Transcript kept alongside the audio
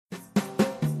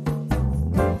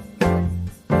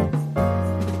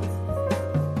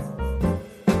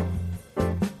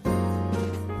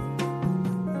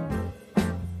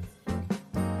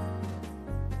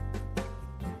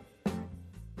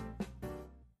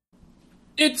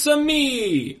It's a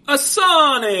me, a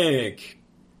Sonic!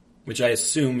 Which I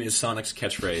assume is Sonic's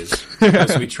catchphrase.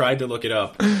 Because we tried to look it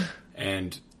up,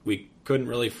 and we couldn't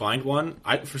really find one.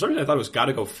 For some reason I thought it was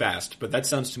Gotta Go Fast, but that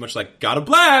sounds too much like Gotta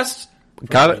Blast!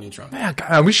 Man,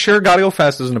 are we sure Gotta Go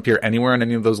Fast doesn't appear anywhere on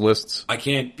any of those lists? I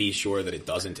can't be sure that it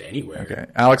doesn't anywhere. Okay.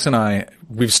 Alex and I,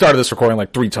 we've started this recording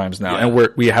like 3 times now, Yeah.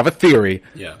 and we have a theory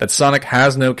Yeah. that Sonic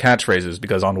has no catchphrases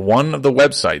because on one of the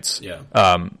websites,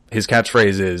 his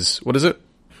catchphrase is, what is it?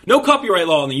 No copyright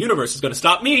law in the universe is going to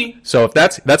stop me. So if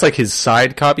that's like his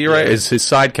side copyright, is his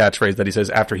side catchphrase that he says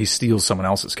after he steals someone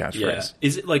else's catchphrase. Yeah.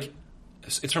 Is it like,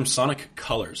 it's from Sonic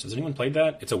Colors. Has anyone played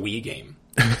that? It's a Wii game.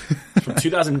 It's from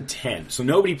 2010. So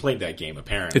nobody played that game,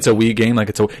 apparently. It's a Wii game, like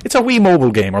it's a Wii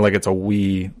mobile game, or like it's a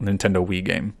Nintendo Wii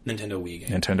game. Nintendo Wii game.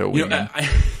 Nintendo Wii game.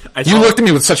 I You looked at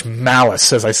me with such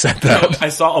malice as I said that. I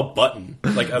saw a button,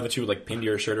 like that you would like pin to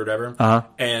your shirt or whatever,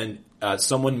 and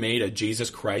someone made a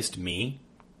Jesus Christ me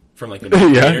from like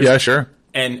the yeah, sure.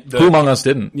 And who among us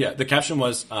didn't? Yeah, the caption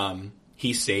was,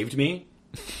 "He saved me,"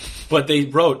 but they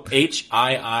wrote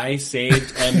HII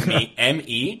saved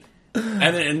ME,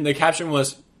 and then the caption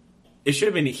was, it should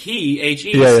have been he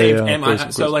HE saved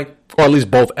MI. So like, or at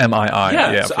least both MII.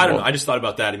 Yeah, so I don't know. I just thought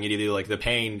about that immediately, like the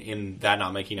pain in that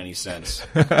not making any sense.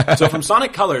 So from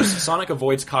Sonic Colors, Sonic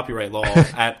avoids copyright law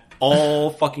at all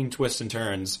fucking twists and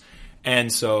turns.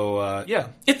 And so,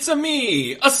 it's a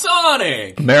me, a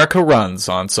Sonic! America runs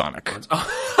on Sonic.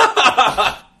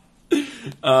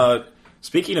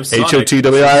 Speaking of Sonic.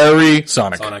 HOTWIRE,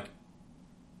 Sonic. Sonic.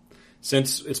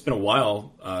 Since it's been a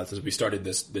while since we started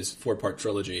this 4-part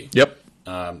trilogy. Yep.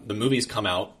 The movies come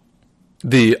out.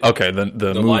 The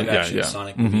movie, live action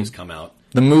Sonic movies come out.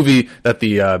 The movie that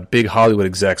the big Hollywood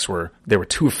execs were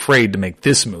too afraid to make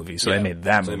this movie, so they made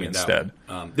that movie instead.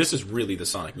 This is really the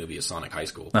Sonic movie, is Sonic High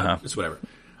School. It's whatever.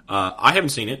 I haven't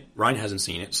seen it. Ryan hasn't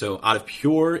seen it. So out of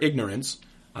pure ignorance,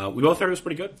 we both heard it was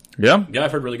pretty good. Yeah? Yeah,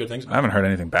 I've heard really good things about it. I haven't heard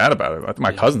anything bad about it.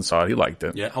 My cousin saw it. He liked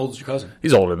it. Yeah, how old is your cousin?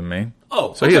 He's older than me.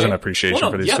 Oh, so he has an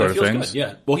appreciation for these sort of things. Good.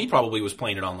 Yeah, well, he probably was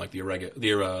playing it on like the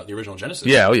original Genesis.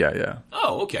 Yeah, yeah.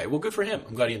 Oh, okay. Well, good for him.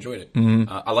 I'm glad he enjoyed it. Mm-hmm.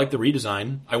 I like the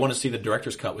redesign. I want to see the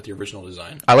director's cut with the original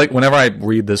design. I like whenever I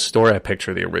read this story, I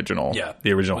picture the original,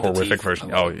 the with horrific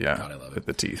version. Oh yeah, God, I love it. With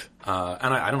the teeth.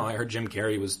 And I don't know. I heard Jim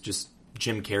Carrey was just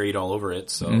Jim Carreyed all over it,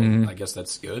 so I guess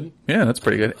that's good. Yeah, that's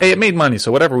pretty good. Hey, it made money,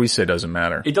 so whatever we say doesn't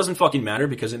matter. It doesn't fucking matter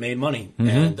because it made money,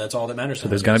 and that's all that matters. So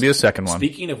there's going to be a second one.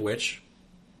 Speaking of which,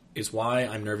 is why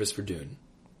I'm nervous for Dune.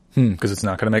 Because it's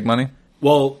not going to make money?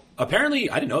 Well, apparently,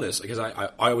 I didn't know this, because I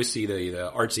always see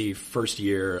the artsy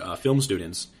first-year film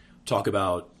students talk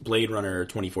about Blade Runner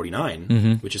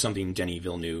 2049, which is something Denis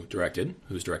Villeneuve directed,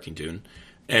 who's directing Dune,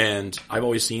 and I've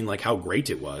always seen like how great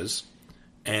it was,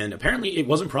 and apparently it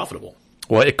wasn't profitable.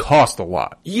 Well, it cost a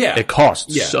lot. Yeah. It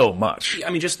cost so much.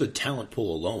 I mean, just the talent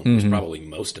pool alone was probably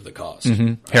most of the cost.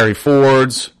 Right? Harry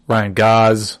Ford's, Ryan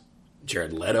Gosling,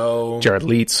 Jared Leto. Jared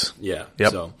Leeds. Yeah.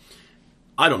 Yep. So,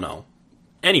 I don't know.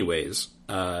 Anyways,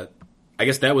 I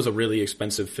guess that was a really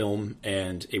expensive film,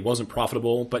 and it wasn't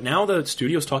profitable. But now the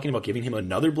studio's talking about giving him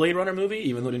another Blade Runner movie,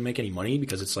 even though it didn't make any money,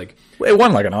 because it's like... It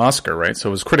won like an Oscar, right? So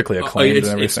it was critically acclaimed and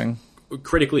everything.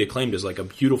 Critically acclaimed as like a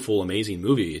beautiful, amazing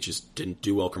movie. It just didn't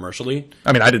do well commercially.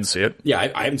 I mean, I didn't see it.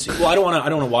 Yeah, I haven't seen it. Well, I don't want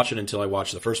to watch it until I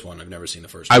watch the first one. I've never seen the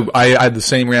first one. I had the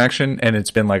same reaction, and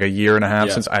it's been like a year and a half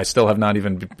since I still have not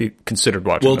even considered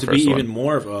watching the first one. Well, to be even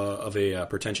more of a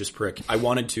pretentious prick, I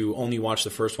wanted to only watch the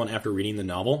first one after reading the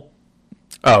novel.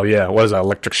 Oh yeah, what is that?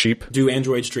 Electric Sheep? Do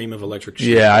androids dream of electric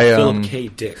sheep? Yeah, Philip K.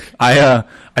 Dick.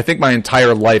 I think my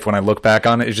entire life, when I look back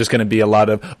on it, is just going to be a lot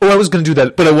of, I was going to do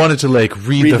that, but I wanted to like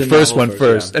read the first one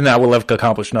first, and that will have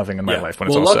accomplished nothing in my life when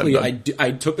it's all said and done. Luckily,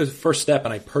 I took the first step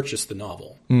and I purchased the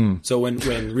novel. So when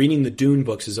reading the Dune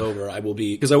books is over, I will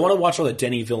be, because I want to watch all the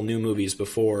Denis Villeneuve movies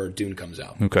before Dune comes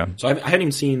out. Okay. So I haven't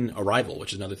even seen Arrival,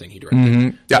 which is another thing he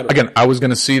directed. Yeah, again, I was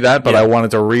going to see that, but I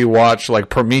wanted to rewatch like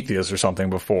Prometheus or something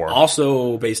before.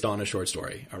 Also based on a short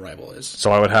story, Arrival is.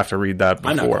 So I would have to read that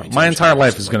before. My entire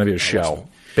life is going to be a shell,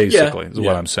 basically, is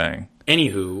what I'm saying.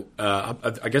 Anywho,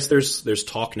 I guess there's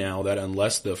talk now that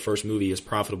unless the first movie is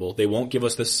profitable, they won't give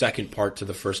us the second part to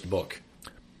the first book.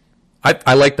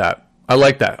 I like that. I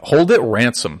like that. Hold it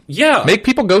ransom. Yeah. Make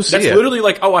people go see it. That's literally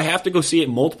like, I have to go see it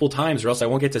multiple times or else I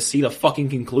won't get to see the fucking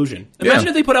conclusion. Imagine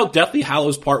if they put out Deathly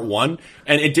Hallows Part 1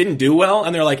 and it didn't do well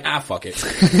and they're like, fuck it.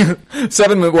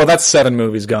 That's 7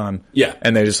 movies gone. Yeah.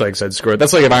 And they just like said, screw it.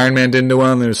 That's like if Iron Man didn't do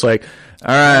well and they're just like,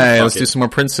 alright, let's do some more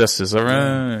princesses.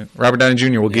 Alright. Robert Downey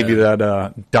Jr. will give you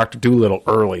that, Dr. Dolittle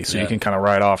early so you can kind of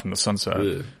ride off in the sunset.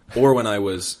 Ugh. Or when I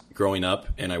was growing up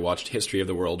and I watched History of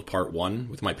the World Part 1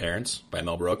 with my parents by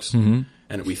Mel Brooks. And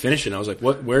And we finished it, and I was like,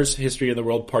 "What? Where's History of the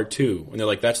World Part 2?" And they're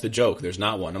like, "That's the joke. There's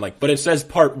not one." I'm like, "But it says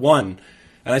Part 1,"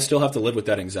 and I still have to live with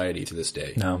that anxiety to this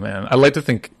day. No, man. I like to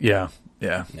think, yeah.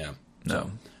 No.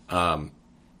 So, I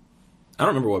don't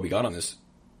remember what we got on this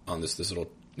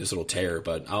little tear,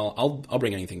 but I'll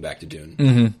bring anything back to Dune.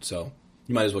 Mm-hmm. So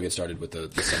you might as well get started with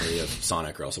the summary of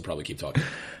Sonic, or else I'll probably keep talking.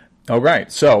 All right.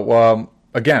 So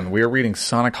again, we are reading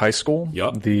Sonic High School.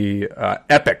 Yep. The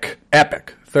epic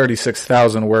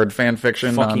 36,000 word fan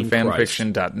fiction Fucking on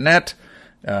fanfiction.net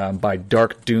by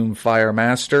Dark Doom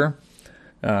Firemaster.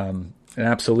 An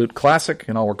absolute classic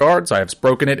in all regards. I have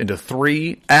broken it into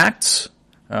 3 acts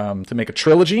to make a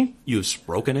trilogy. You've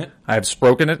broken it? I have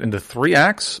broken it into 3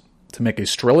 acts to make a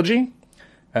trilogy,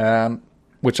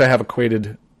 which I have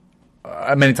equated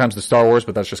many times to Star Wars,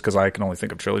 but that's just because I can only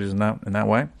think of trilogies in that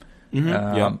way.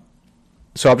 Mm-hmm.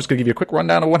 So I'm just going to give you a quick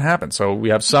rundown of what happened. So we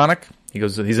have Sonic.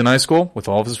 He's in high school with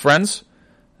all of his friends.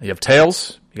 You have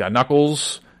Tails. You got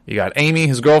Knuckles. You got Amy,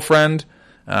 his girlfriend.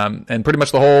 And pretty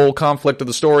much the whole conflict of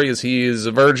the story is he is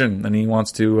a virgin and he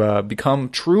wants to become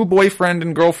true boyfriend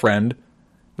and girlfriend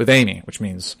with Amy, which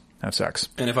means have sex.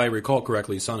 And if I recall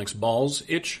correctly, Sonic's balls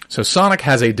itch. So Sonic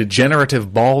has a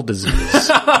degenerative ball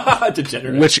disease,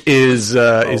 which is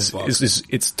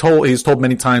he's told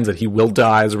many times that he will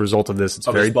die as a result of this. It's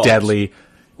very deadly.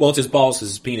 Well, it's his balls,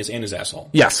 his penis, and his asshole.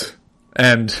 Yes,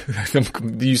 and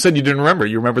you said you didn't remember.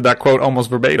 You remembered that quote almost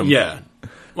verbatim. Yeah.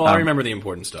 Well, I remember the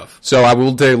important stuff. So I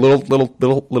will do a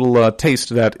little taste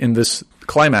that in this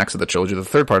climax of the trilogy, the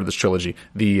third part of this trilogy,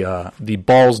 the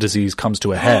balls disease comes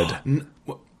to a head.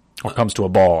 Or comes to a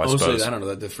ball, I suppose. I don't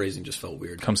know. The phrasing just felt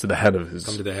weird. Comes to the head of his...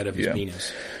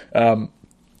 penis.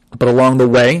 But along the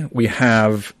way, we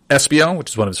have Espio, which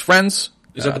is one of his friends.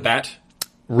 Is that the bat?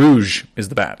 Rouge is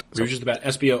the bat. Rouge is the bat.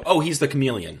 Espio. Oh, he's the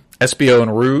chameleon. Espio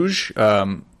and Rouge,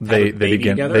 they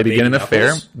begin an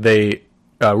affair.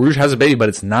 Rouge has a baby, but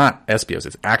it's not Espio's.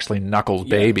 It's actually Knuckles'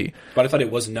 baby. But I thought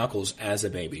it was Knuckles as a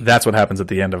baby. That's what happens at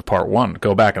the end of part 1.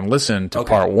 Go back and listen to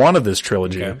part 1 of this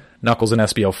trilogy. Okay. Knuckles and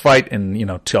Espio fight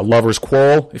to a lover's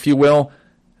quarrel, if you will.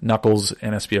 Knuckles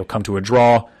and Espio come to a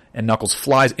draw, and Knuckles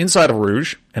flies inside of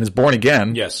Rouge and is born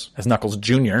again. Yes. As Knuckles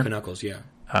Jr. Knuckles, yeah.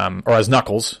 Or as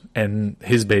Knuckles, and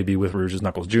his baby with Rouge is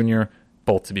Knuckles Jr.,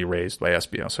 both to be raised by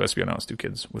Espio. So Espio now has 2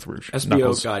 kids with Rouge. Espio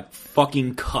Knuckles got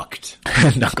fucking cucked.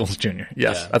 Knuckles Jr.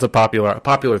 Yes, that's a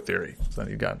popular theory. So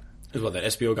you got is what that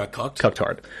Espio got cucked. Cucked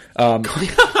hard.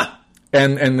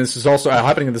 And this is also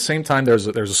happening at the same time. There's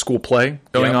a school play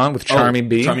going on with Charmy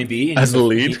B as the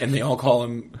lead, and they all call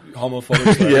him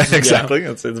homophobic. Yeah, exactly.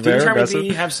 It's very aggressive. Charmy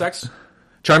B have sex?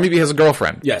 Charmy B has a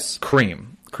girlfriend. Yes, Cream.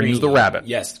 Cream's the rabbit.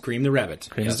 Yes, Cream the rabbit.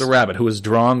 Cream is the rabbit who has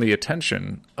drawn the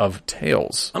attention of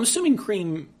Tails. I'm assuming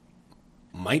Cream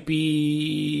might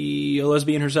be a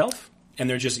lesbian herself, and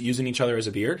they're just using each other as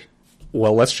a beard.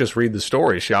 Well, let's just read the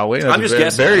story, shall we? I'm just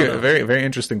guessing. Very, very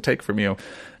interesting take from you.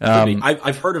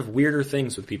 I've heard of weirder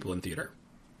things with people in theater.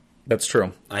 That's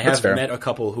true. I have met a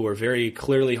couple who are very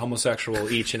clearly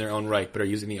homosexual, each in their own right, but are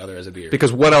using the other as a beard.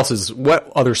 Because what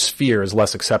other sphere is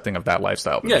less accepting of that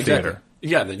lifestyle than the theater?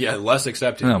 Exactly. Yeah, less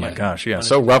accepting. Oh my gosh, yeah.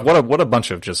 So rough. What a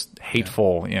bunch of just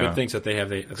hateful, good things that they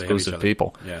have. Exclusive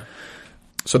people. Yeah.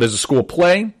 So there's a school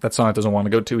play that Sonic doesn't want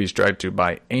to go to. He's dragged to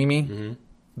by Amy. Mm-hmm.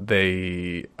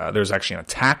 There's actually an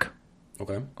attack.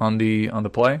 Okay. On the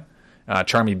play,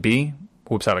 Charmy B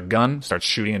whips out a gun, starts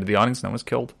shooting into the audience. No one's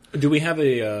killed. Do we have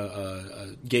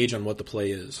a gauge on what the play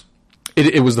is?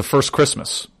 It was the first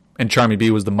Christmas, and Charmy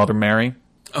B was the Mother Mary.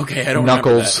 Okay, I don't.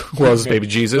 Knuckles was baby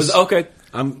Jesus. Okay,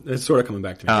 it's sort of coming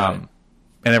back to me.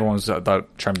 And everyone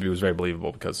thought Charmy B was very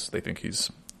believable because they think he's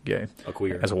gay, a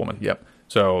queer, as a woman. Yep.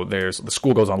 So the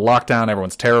school goes on lockdown.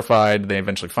 Everyone's terrified. They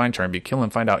eventually find Charmy B, kill him,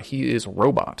 find out he is a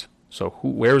robot. So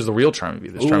where is the real Charmy B?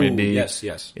 This Charmy B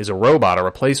is a robot, a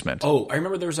replacement. Oh, I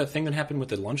remember there was that thing that happened with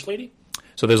the lunch lady.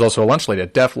 So there's also a lunch lady, a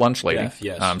deaf lunch lady. Deaf,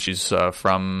 yes. She's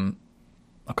from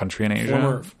a country in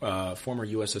Asia. Former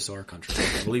USSR country.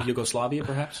 I believe Yugoslavia,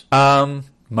 perhaps?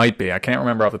 Might be. I can't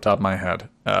remember off the top of my head.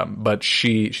 But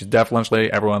she's a deaf lunch lady.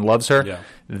 Everyone loves her.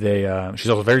 Yeah. She's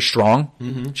also very strong.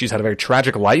 Mm-hmm. She's had a very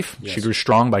tragic life. Yes. She grew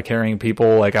strong by carrying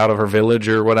people out of her village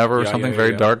or whatever, or something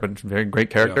very dark, but very great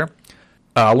character. Yeah.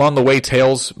 Along the way,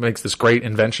 Tails makes this great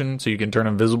invention so you can turn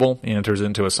invisible. He enters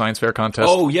into a science fair contest.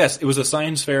 Oh, yes. It was a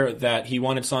science fair that he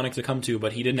wanted Sonic to come to,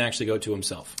 but he didn't actually go to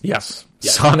himself. Yes.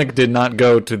 Sonic did not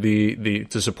go to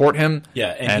to support him.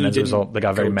 Yeah, and as a result, they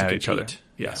got very mad at each other.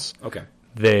 Yes. Yeah. Okay.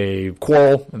 They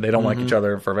quarrel, and they don't like each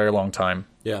other for a very long time.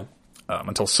 Yeah.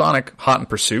 Until Sonic, hot in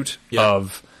pursuit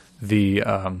of the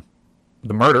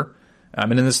murder.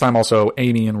 And in this time also,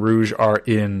 Amy and Rouge are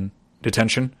in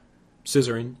detention.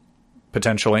 Scissoring.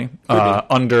 potentially,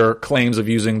 under claims of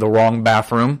using the wrong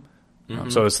bathroom.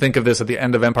 So think of this at the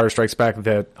end of Empire Strikes Back,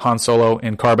 that Han Solo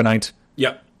in Carbonite,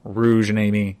 Yep. Rouge and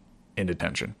Amy in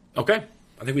detention. Okay.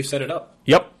 I think we've set it up.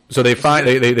 Yep. So they track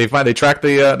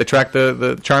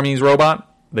the Charmy's robot.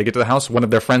 They get to the house. One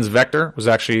of their friends, Vector, was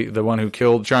actually the one who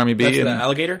killed Charmy B. That's the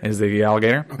alligator? Is the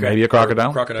alligator. Okay. Maybe a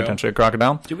crocodile. Crocodile. Potentially a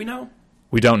crocodile. Do we know?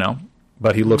 We don't know.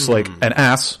 But he looks like an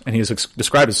ass, and he is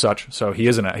described as such. So he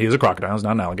is a crocodile. He's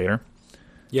not an alligator.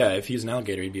 Yeah, if he's an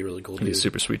alligator, he'd be a really cool dude. He's a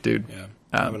super sweet dude. Yeah.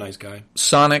 Kind of a nice guy.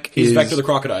 Sonic He's is... Vector the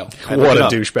crocodile. What a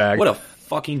douchebag. What a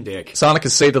fucking dick. Sonic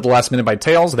is saved at the last minute by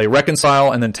Tails. They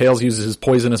reconcile, and then Tails uses his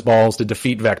poisonous balls to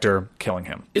defeat Vector, killing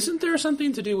him. Isn't there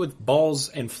something to do with balls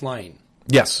and flying?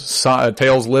 Yes,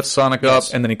 Tails lifts Sonic Yes.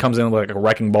 up, and then he comes in like a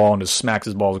wrecking ball and just smacks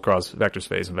his balls across Vector's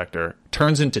face, and Vector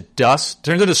turns into dust,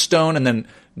 turns into stone, and then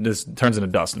just turns into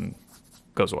dust and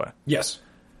goes away. Yes.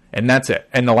 And that's it.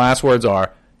 And the last words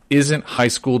are, "Isn't high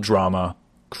school drama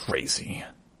crazy?"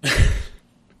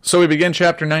 So we begin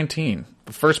chapter 19,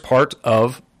 the first part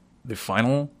of the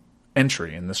final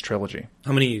entry in this trilogy.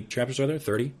 How many chapters are there?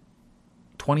 30?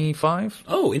 25?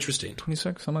 Oh, interesting.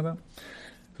 26, something like that.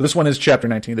 So this one is chapter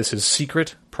 19. This is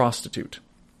Secret Prostitute.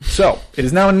 So, it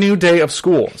is now a new day of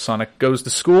school. Sonic goes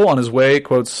to school. On his way,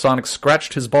 quotes, Sonic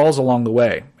scratched his balls along the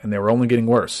way, and they were only getting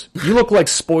worse. "You look like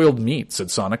spoiled meat,"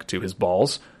 said Sonic to his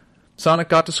balls. Sonic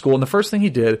got to school, and the first thing he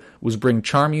did was bring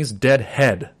Charmy's dead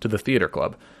head to the theater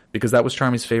club, because that was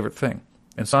Charmy's favorite thing.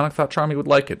 And Sonic thought Charmy would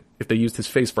like it if they used his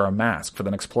face for a mask for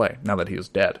the next play, now that he was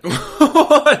dead.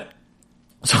 What?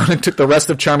 Sonic took the rest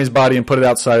of Charmy's body and put it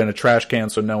outside in a trash can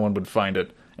so no one would find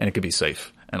it, and it could be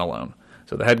safe and alone.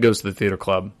 So the head goes to the theater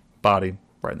club, body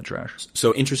right in the trash.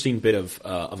 So interesting bit of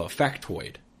a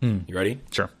factoid. You ready?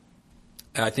 Sure.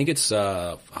 I think it's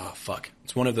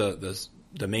It's one of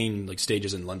the main like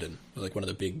stages in London, like one of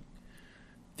the big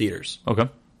theaters. Okay.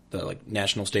 The like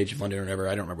National Stage of London or whatever.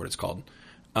 I don't remember what it's called.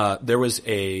 There was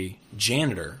a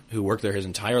janitor who worked there his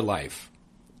entire life,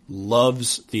 loved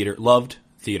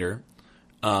theater,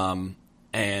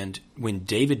 and when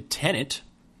David Tennant,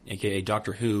 aka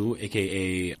Doctor Who,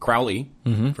 aka Crowley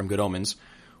from Good Omens,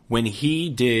 when he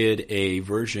did a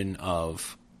version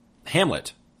of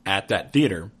Hamlet at that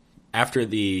theater, after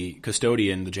the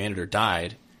custodian, the janitor,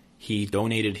 died, he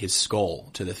donated his skull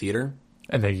to the theater.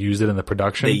 And they used it in the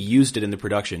production? They used it in the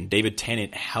production. David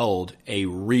Tennant held a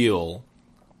real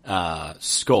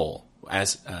skull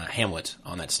as Hamlet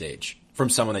on that stage from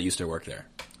someone that used to work there.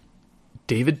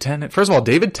 David Tennant? First of all,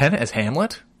 David Tennant as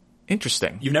Hamlet?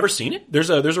 Interesting. You've never seen it? There's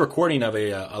a recording of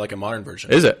a modern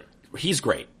version. Is it? He's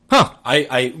great. Huh.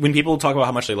 I when people talk about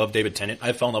how much they love David Tennant,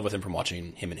 I fell in love with him from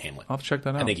watching him in Hamlet. I'll have to check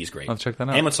that out. I think he's great. I'll have to check that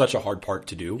out. Hamlet's such a hard part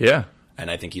to do. Yeah.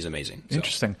 And I think he's amazing. So.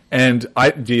 Interesting. And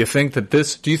do you think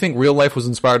real life was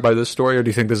inspired by this story, or do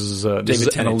you think this is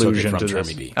an allusion to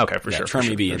this? Charmy B. Okay, for sure.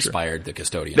 Charmy B sure. inspired the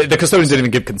custodian. The custodian didn't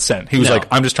even give consent. He was like,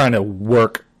 "I'm just trying to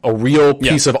work a real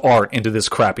piece of art into this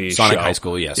crappy Sonic show." High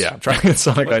School, yes. Yeah, I'm trying to get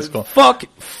Sonic High School.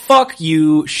 Fuck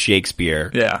you,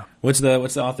 Shakespeare. Yeah. What's the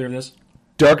author of this?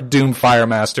 Dark Doom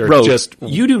Firemaster. Bro, just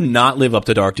you do not live up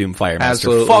to Dark Doom Firemaster.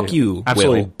 absolutely, Fuck you,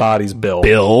 absolutely Will. bodies Bill.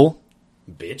 Bill.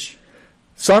 Bitch.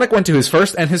 Sonic went to his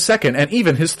first and his second and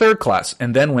even his third class,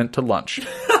 and then went to lunch.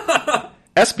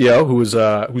 Espio, who's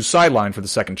sidelined for the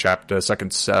second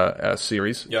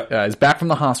series, is back from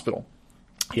the hospital.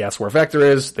 He asks where Vector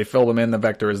is. They fill him in. The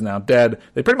Vector is now dead.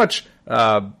 They pretty much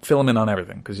fill him in on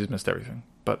everything because he's missed everything.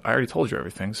 But I already told you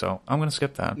everything, so I'm going to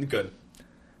skip that. Good.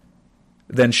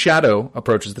 Then Shadow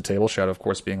approaches the table. Shadow, of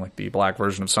course, being like the black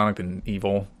version of Sonic, the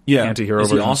evil anti-hero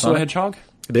Is he version also of a Sonic. hedgehog?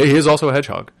 He is also a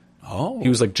hedgehog. Oh. He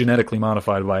was like genetically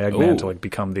modified by Eggman to like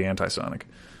become the anti-Sonic.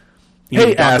 You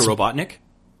mean Dr. Robotnik?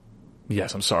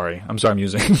 Yes, I'm sorry. I'm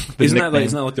using the Isn't nickname.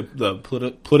 that like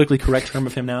the politically correct term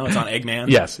of him now? It's on Eggman?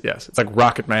 Yes. It's like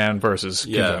Rocket Man versus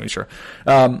Kazami, sure.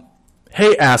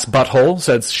 Hey, ass butthole,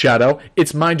 says Shadow.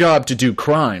 It's my job to do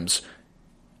crimes.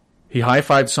 He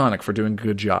high-fived Sonic for doing a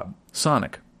good job.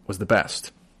 Sonic was the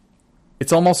best.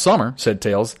 It's almost summer, said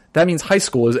Tails. That means high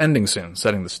school is ending soon,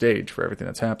 setting the stage for everything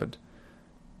that's happened.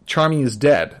 Charmy is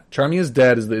dead. Charmy is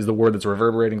dead is the word that's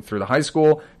reverberating through the high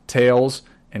school. Tails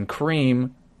and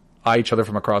Cream eye each other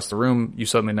from across the room. You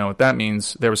suddenly know what that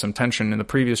means. There was some tension in the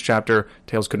previous chapter.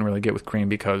 Tails couldn't really get with Cream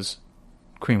because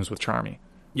Cream was with Charmy.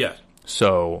 Yeah.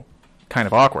 So, kind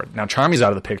of awkward. Now Charmy's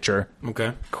out of the picture.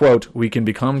 Okay. Quote, "We can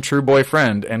become true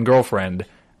boyfriend and girlfriend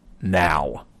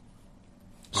now."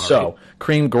 So,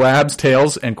 Cream grabs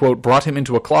Tails and, quote, brought him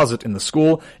into a closet in the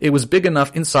school. It was big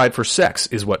enough inside for sex,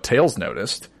 is what Tails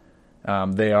noticed.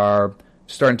 They are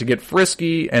starting to get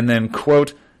frisky, and then,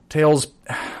 quote, Tails'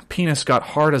 penis got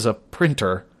hard as a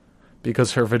printer.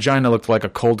 because her vagina looked like a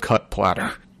cold-cut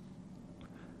platter.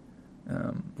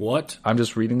 What? I'm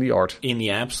just reading the art. In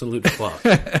the absolute fuck.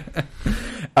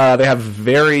 They have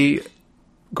very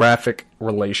graphic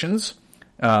relations.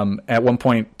 At one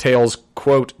point, Tails,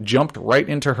 quote, jumped right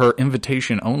into her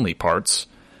invitation-only parts.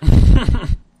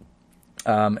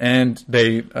 And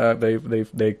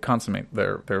they consummate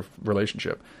their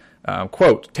relationship.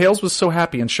 Quote, Tails was so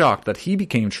happy and shocked that he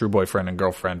became true boyfriend and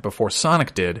girlfriend before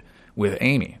Sonic did with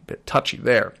Amy. A bit touchy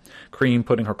there. Cream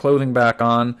putting her clothing back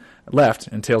on, left,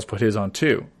 and Tails put his on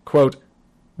too. Quote,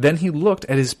 then he looked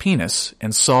at his penis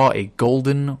and saw a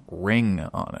golden ring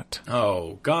on it.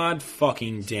 Oh, God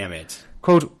fucking damn it.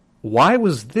 Quote, why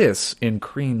was this in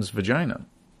Cream's vagina?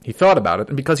 He thought about it,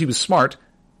 and because he was smart,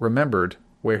 remembered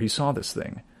where he saw this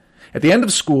thing. At the end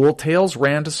of school, Tails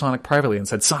ran to Sonic privately and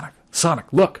said, Sonic,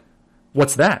 look.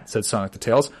 What's that? Said Sonic to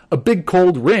Tails. A big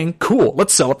cold ring. Cool.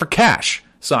 Let's sell it for cash.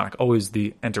 Sonic, always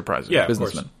the enterprising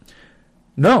businessman.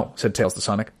 No, said Tails to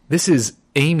Sonic. This is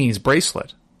Amy's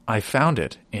bracelet. I found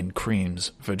it in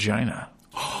Cream's vagina.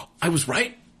 I was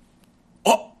right?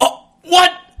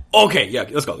 What? Okay, yeah,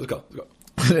 let's go.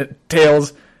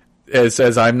 Tails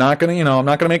says, I'm not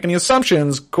gonna make any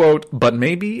assumptions, quote, but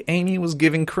maybe Amy was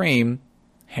giving Cream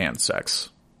hand sex.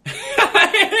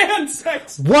 Hand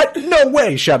sex? What? No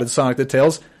way, shouted Sonic to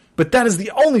Tails. But that is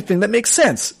the only thing that makes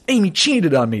sense. Amy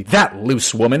cheated on me, that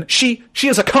loose woman. She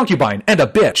is a concubine and a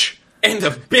bitch. And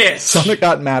a bitch! Sonic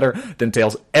got madder than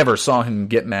Tails ever saw him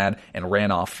get mad and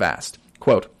ran off fast.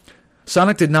 Quote,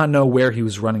 Sonic did not know where he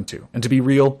was running to, and to be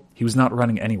real, he was not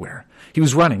running anywhere. He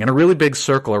was running in a really big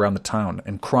circle around the town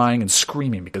and crying and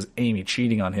screaming because Amy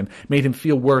cheating on him made him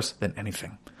feel worse than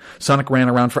anything. Sonic ran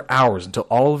around for hours until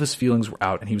all of his feelings were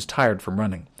out and he was tired from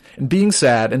running, and being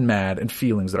sad and mad and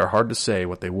feelings that are hard to say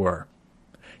what they were.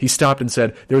 He stopped and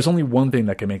said, there is only one thing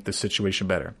that can make this situation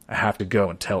better. I have to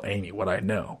go and tell Amy what I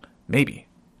know. Maybe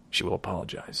she will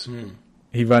apologize.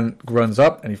 He runs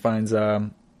up and he finds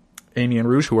Amy and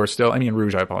Rouge, who are still... Amy and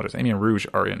Rouge, I apologize. Amy and Rouge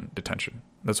are in detention.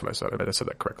 That's what I said. I bet I said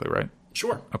that correctly, right?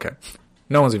 Sure. Okay.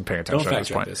 No one's even paying attention Don't at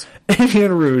this point. this. Amy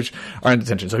and Rouge are in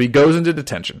detention. So he goes into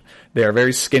detention. They are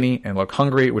very skinny and look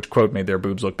hungry, which, quote, made their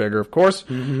boobs look bigger, of course.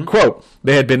 Mm-hmm. Quote,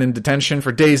 they had been in detention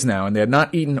for days now, and they had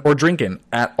not eaten or drinking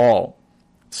at all.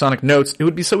 Sonic notes, it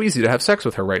would be so easy to have sex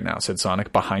with her right now, said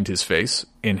Sonic behind his face,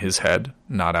 in his head,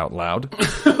 not out loud.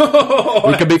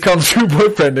 We can become true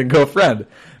boyfriend and girlfriend.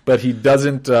 But he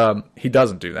doesn't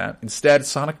do that. Instead,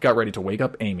 Sonic got ready to wake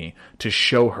up Amy to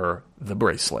show her the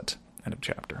bracelet. End of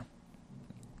chapter.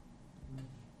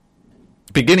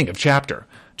 Beginning of chapter.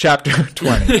 Chapter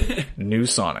 20. New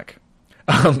Sonic.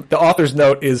 The author's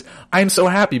note is, I am so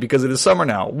happy because it is summer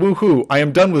now. Woohoo! I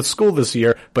am done with school this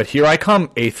year, but here I come,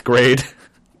 8th grade.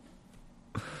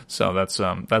 So that's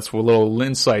a little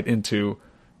insight into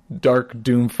Dark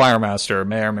Doom Firemaster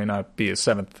may or may not be a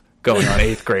 7th going on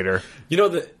 8th grader. You know,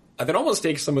 that almost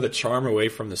takes some of the charm away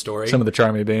from the story. Some of the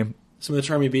charm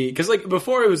be. Because like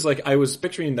before it was like I was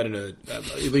picturing that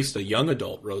at least a young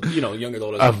adult wrote, young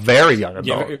adult. A very young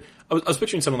adult. Yeah, I was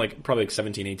picturing someone like probably like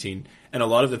 17, 18, and a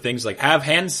lot of the things like have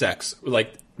hand sex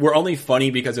like were only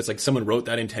funny because it's like someone wrote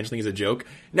that intentionally as a joke.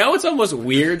 Now it's almost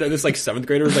weird that this like 7th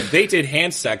graders like they did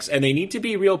hand sex and they need to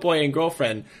be real boy and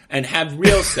girlfriend and have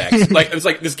real sex. Like it's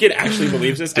like this kid actually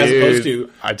believes this, as opposed to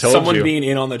someone being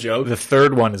in on the joke. The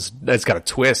third one it's got a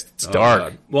twist. It's dark.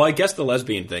 God. Well, I guess the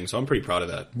lesbian thing, so I'm pretty proud of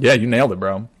that. Yeah, you nailed it,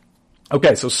 bro.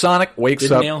 Okay, so Sonic wakes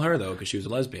Didn't up. nail her though because she was a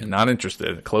lesbian. Not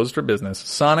interested. Closed for business.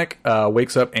 Sonic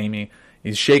wakes up Amy.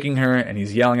 He's shaking her and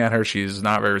he's yelling at her. She's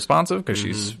not very responsive because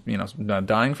she's,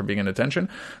 dying from being in detention.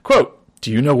 Quote, do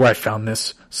you know where I found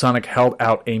this? Sonic held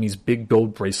out Amy's big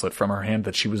gold bracelet from her hand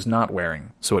that she was not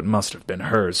wearing, so it must have been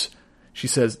hers. She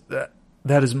says,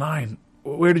 that is mine.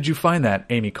 Where did you find that?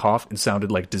 Amy coughed and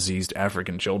sounded like diseased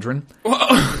African children.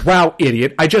 Wow,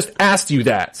 idiot. I just asked you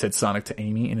that, said Sonic to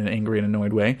Amy in an angry and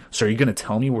annoyed way. So are you going to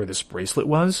tell me where this bracelet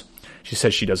was? She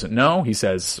says she doesn't know. He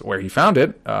says where he found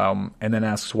it, and then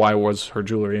asks why was her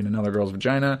jewelry in another girl's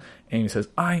vagina. Amy says,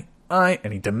 I,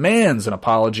 and he demands an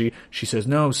apology. She says,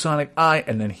 no, Sonic,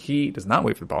 and then he does not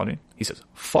wait for the apology. He says,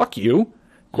 fuck you.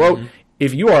 Quote,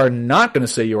 if you are not going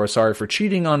to say you are sorry for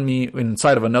cheating on me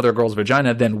inside of another girl's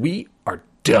vagina, then we are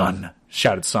done,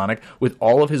 shouted Sonic, with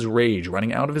all of his rage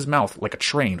running out of his mouth like a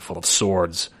train full of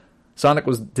swords. Sonic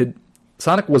did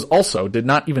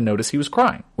not even notice he was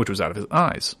crying, which was out of his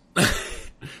eyes.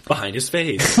 Behind his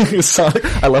face. Sonic,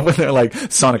 I love when they're like,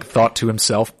 Sonic thought to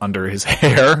himself under his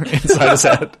hair, inside his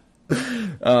head.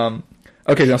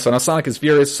 Okay, so now Sonic is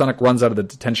furious. Sonic runs out of the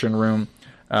detention room.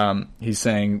 He's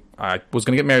saying, I was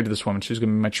going to get married to this woman. She's going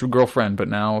to be my true girlfriend, but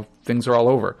now things are all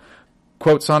over.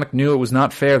 Quote, Sonic knew it was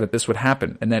not fair that this would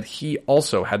happen, and that he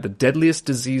also had the deadliest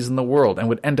disease in the world and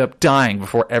would end up dying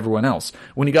before everyone else.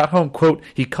 When he got home, quote,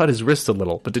 he cut his wrist a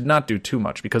little, but did not do too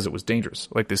much because it was dangerous,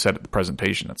 like they said at the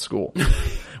presentation at school.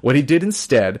 What he did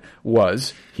instead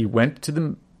was he went to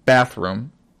the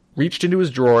bathroom, reached into his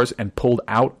drawers, and pulled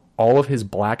out all of his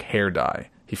black hair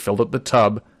dye. He filled up the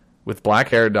tub with black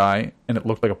hair dye, and it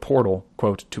looked like a portal,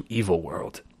 quote, to Evil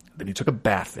World. Then he took a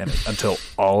bath in it until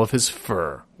all of his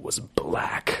fur was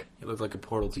black. It looked like a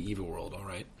portal to Evil World, all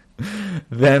right.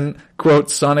 Then,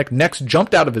 quote, Sonic next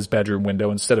jumped out of his bedroom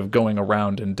window instead of going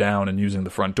around and down and using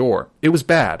the front door. It was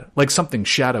bad, like something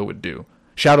Shadow would do.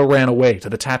 Shadow ran away to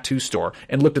the tattoo store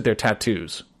and looked at their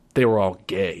tattoos. They were all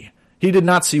gay. He did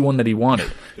not see one that he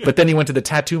wanted, but then he went to the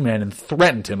tattoo man and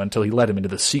threatened him until he led him into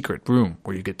the secret room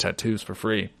where you get tattoos for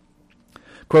free.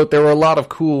 Quote, there were a lot of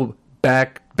cool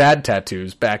bad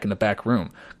tattoos back in the back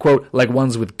room. Quote, like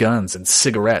ones with guns and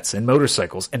cigarettes and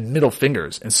motorcycles and middle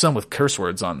fingers and some with curse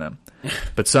words on them.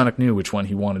 But Sonic knew which one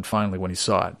he wanted finally when he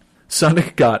saw it.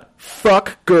 Sonic got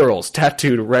 "fuck girls"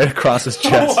 tattooed right across his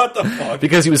chest. What the fuck?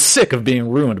 Because he was sick of being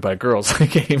ruined by girls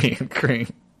like Amy and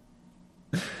Cream.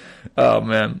 Oh,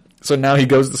 man. So now he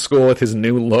goes to school with his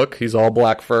new look. He's all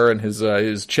black fur and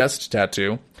his chest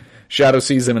tattoo. Shadow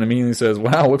sees him and immediately says,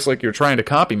 wow, looks like you're trying to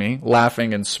copy me,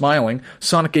 laughing and smiling.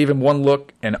 Sonic gave him one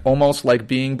look, and almost like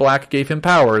being black gave him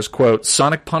powers, quote,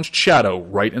 Sonic punched Shadow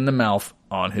right in the mouth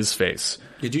on his face.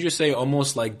 Did you just say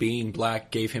almost like being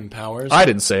black gave him powers? I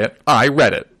didn't say it. I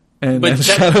read it. And but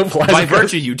Shadow flies by across.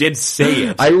 virtue, you did say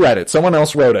it. I read it. Someone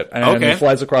else wrote it. And okay. He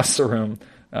flies across the room.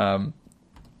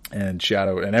 And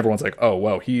Shadow, and everyone's like, oh,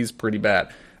 whoa, he's pretty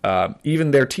bad.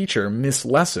 Even their teacher, Miss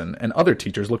Lesson, and other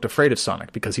teachers looked afraid of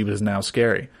Sonic because he was now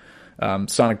scary.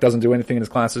 Sonic doesn't do anything in his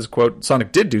classes. Quote,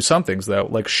 Sonic did do some things, though,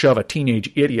 like shove a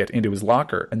teenage idiot into his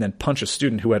locker and then punch a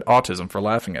student who had autism for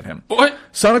laughing at him. What?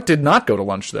 Sonic did not go to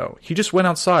lunch, though. He just went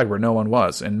outside where no one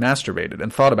was and masturbated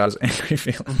and thought about his angry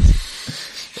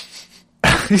feelings.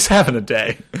 He's having a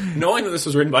day. Knowing that this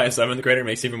was written by a 7th grader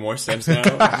makes even more sense now.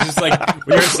 It's just like,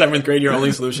 when you're in 7th grade, your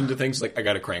only solution to things is like, I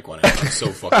gotta crank one out. I'm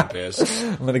so fucking pissed.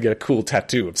 I'm gonna get a cool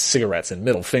tattoo of cigarettes and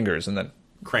middle fingers and then...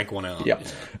 Crank one out. Yeah.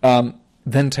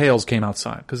 Then Tails came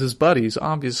outside, because his buddy's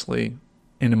obviously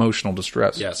in emotional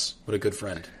distress. Yes, what a good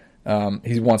friend.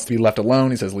 He wants to be left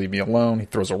alone. He says, leave me alone. He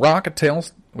throws a rock at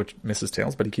Tails, which misses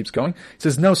Tails, but he keeps going. He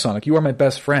says, no, Sonic, you are my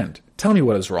best friend. Tell me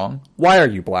what is wrong. Why are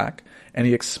you black? And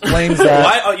he explains that...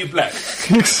 Why are you black?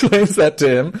 He explains that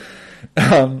to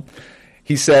him.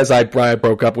 He says, I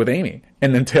broke up with Amy.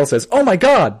 And then Tails says, oh my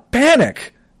god,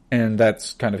 panic! And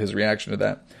that's kind of his reaction to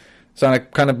that.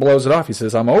 Sonic kind of blows it off. He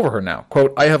says, I'm over her now.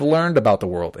 Quote, I have learned about the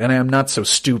world, and I am not so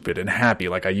stupid and happy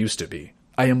like I used to be.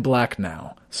 I am black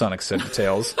now, Sonic said to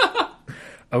Tails.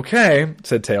 Okay,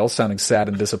 said Tails, sounding sad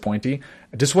and disappointed.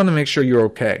 I just want to make sure you're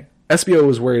okay. SBO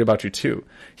was worried about you too.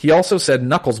 He also said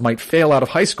Knuckles might fail out of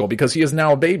high school because he is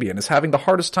now a baby and is having the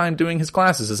hardest time doing his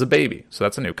classes as a baby. So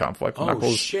that's a new conflict. Oh,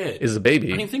 Knuckles shit. is a baby.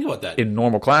 I didn't even think about that. In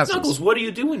normal classes. Knuckles, what are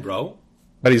you doing, bro?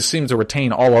 But he seems to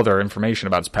retain all other information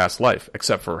about his past life,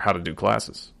 except for how to do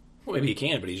classes. Well, maybe he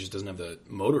can, but he just doesn't have the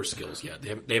motor skills yet. They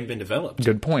haven't been developed.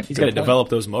 Good point. He's got to develop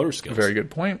those motor skills. Very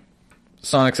good point.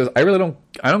 Sonic says, I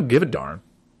don't give a darn,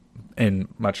 in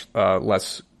much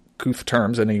less couth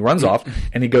terms, and he runs off,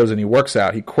 and he goes and he works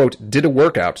out. He, quote, did a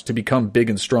workout to become big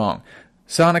and strong.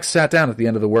 Sonic sat down at the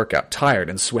end of the workout, tired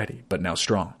and sweaty, but now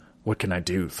strong. What can I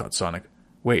do, thought Sonic.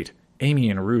 Wait, Amy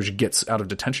and Rouge gets out of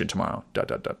detention tomorrow, ...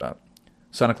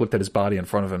 Sonic looked at his body in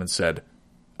front of him and said,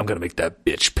 I'm gonna make that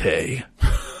bitch pay.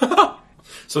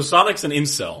 So Sonic's an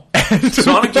incel.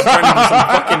 Sonic just turned into some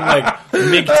fucking, like,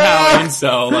 MGTOW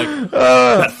incel, like,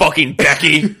 that fucking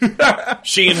Becky.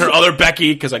 She and her other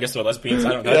Becky, because I guess they're lesbians,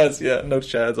 I don't know. Yes, yeah, no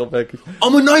Chads, all Becky.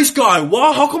 I'm a nice guy,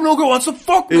 what? How come no girl wants to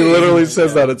fuck me? He literally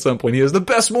says that at some point. He has the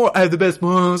best morals. I have the best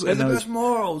morals. I have the best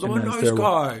morals. I'm a nice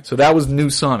guy. So that was new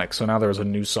Sonic, so now there's a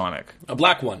new Sonic. A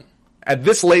black one. At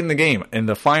this late in the game, in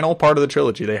the final part of the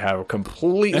trilogy, they have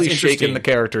completely shaken the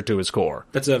character to his core.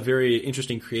 That's a very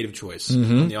interesting creative choice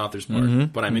on the author's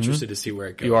part, but I'm interested to see where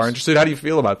it goes. You are interested? How do you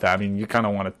feel about that? I mean, you kind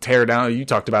of want to tear down... You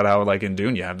talked about how, like, in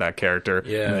Dune, you have that character,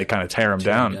 and they kind of tear him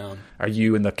down. Are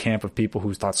you in the camp of people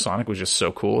who thought Sonic was just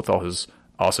so cool with all his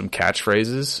awesome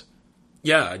catchphrases?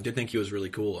 Yeah, I did think he was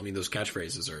really cool. I mean, those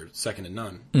catchphrases are second to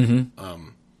none.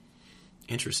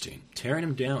 Interesting. Tearing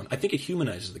him down. I think it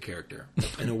humanizes the character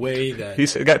in a way that...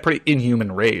 He's got pretty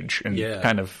inhuman rage and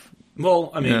kind of...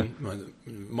 Well, I mean,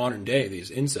 modern day, these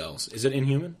incels. Is it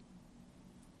inhuman?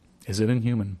 Is it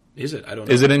inhuman? Is it? I don't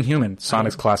know. Is it inhuman?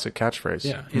 Sonic's classic catchphrase.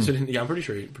 Yeah. Is it? Yeah, I'm pretty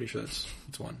sure that's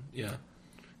one. Yeah.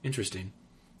 Interesting.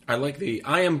 I like the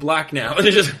I am black now.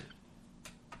 It's just...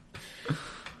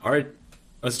 All right,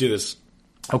 let's do this.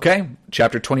 Okay,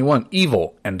 Chapter 21,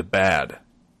 Evil and Bad.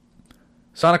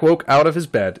 Sonic woke out of his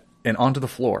bed and onto the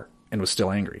floor and was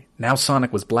still angry. Now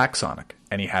Sonic was Black Sonic,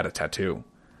 and he had a tattoo.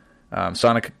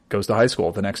 Sonic goes to high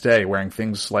school the next day wearing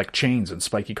things like chains and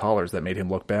spiky collars that made him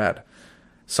look bad.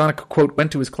 Sonic, quote,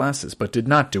 went to his classes, but did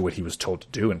not do what he was told to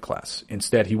do in class.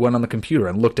 Instead, he went on the computer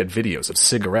and looked at videos of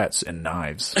cigarettes and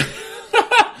knives.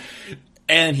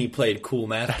 And he played cool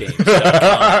math games.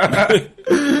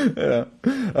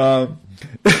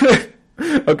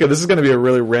 Okay, this is going to be a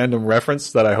really random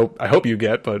reference that I hope you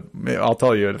get, but I'll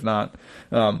tell you it if not.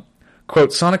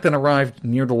 Quote, Sonic then arrived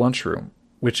near the lunchroom,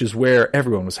 which is where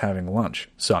everyone was having lunch.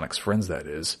 Sonic's friends, that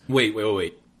is. Wait.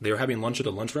 They were having lunch at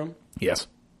the lunchroom? Yes.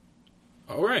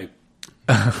 All right.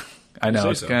 I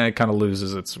know, it kind of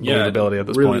loses its believability at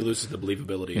this really point. Really loses the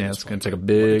believability. Yeah, it's going to take a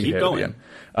big keep hit going. again.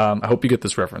 I hope you get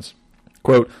this reference.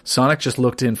 Quote, Sonic just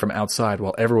looked in from outside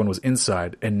while everyone was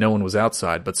inside and no one was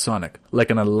outside but Sonic,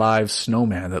 like an alive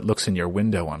snowman that looks in your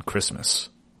window on Christmas.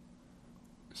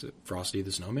 Is it Frosty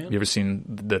the Snowman? You ever seen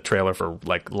the trailer for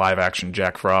like live action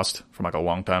Jack Frost from like a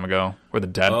long time ago where the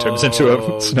dad turns into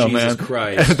a snowman? Jesus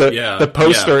Christ. The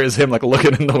poster is him like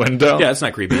looking in the window. Yeah, it's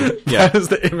not creepy. Yeah. That is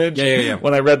the image. Yeah.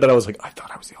 When I read that, I was like, I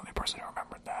thought I was the only person who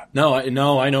remembered that. No, I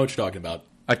know what you're talking about.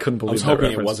 I couldn't believe I was that hoping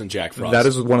reference. it wasn't Jack Frost. That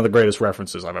is one of the greatest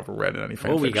references I've ever read in any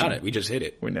fan we fiction. got it. We just hit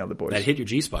it. We nailed it, boys. That hit your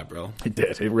G-spot, bro. It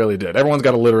did. It really did. Everyone's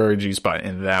got a literary G-spot,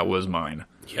 and that was mine.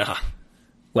 Yeah.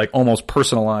 Like almost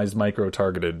personalized,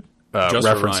 micro-targeted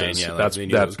references. Ryan,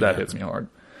 that hits me hard.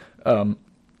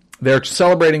 They're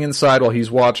celebrating inside while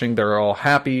he's watching. They're all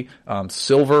happy.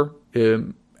 Silver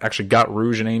actually got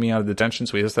Rouge and Amy out of detention,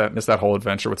 so he missed that whole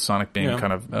adventure with Sonic being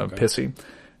kind of pissy.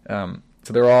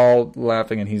 So they're all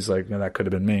laughing, and he's like, that could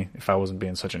have been me if I wasn't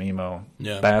being such an emo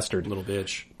bastard. Little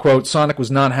bitch. Quote, Sonic was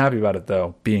not happy about it,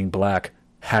 though, being black.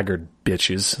 Haggard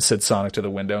bitches, said Sonic to the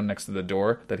window next to the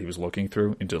door that he was looking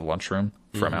through into the lunchroom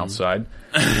from outside.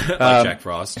 Like Jack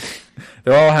Frost.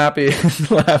 They're all happy,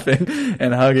 laughing,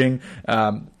 and hugging,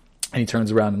 and he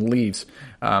turns around and leaves.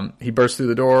 He bursts through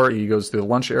the door, he goes to the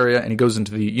lunch area, and he goes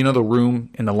into the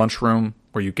room in the lunchroom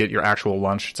where you get your actual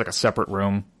lunch. It's like a separate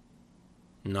room.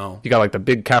 No. You got like the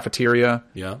big cafeteria.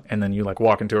 Yeah. And then you like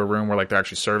walk into a room where like they're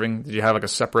actually serving. Did you have like a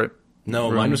separate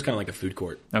room? Mine was kind of like a food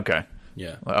court. Okay.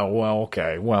 Yeah. Oh, well,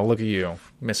 okay. Well, look at you,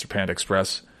 Mr. Panda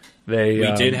Express. We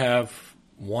did have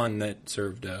one that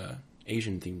served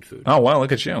Asian-themed food. Oh, wow,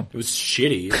 look at you. It was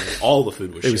shitty. All the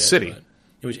food was shit. It was city.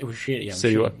 It was shitty. Yeah,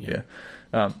 City, shitty,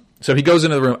 yeah. So he goes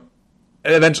into the room.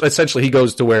 Essentially, he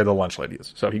goes to where the lunch lady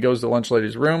is. So he goes to the lunch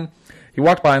lady's room. He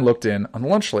walked by and looked in, and the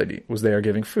lunch lady was there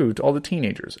giving food to all the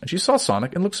teenagers. And she saw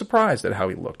Sonic and looked surprised at how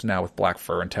he looked, now with black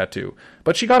fur and tattoo.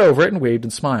 But she got over it and waved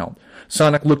and smiled.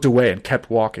 Sonic looked away and kept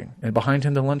walking, and behind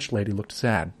him the lunch lady looked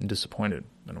sad and disappointed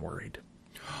and worried.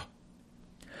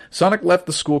 Sonic left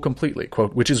the school completely,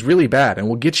 quote, which is really bad and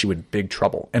will get you in big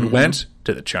trouble, and went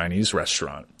to the Chinese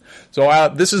restaurant.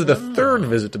 So this is the third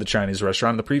visit to the Chinese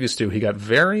restaurant. In the previous two, he got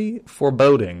very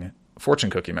foreboding fortune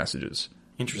cookie messages.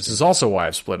 Interesting. This is also why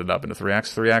I've split it up into 3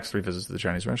 acts. 3 acts, 3 visits to the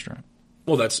Chinese restaurant.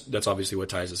 Well, that's obviously what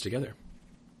ties us together.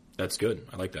 That's good.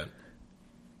 I like that.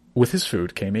 With his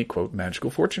food came a, quote,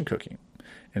 magical fortune cookie,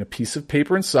 and a piece of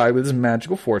paper inside with his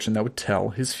magical fortune that would tell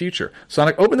his future.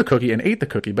 Sonic opened the cookie and ate the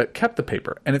cookie, but kept the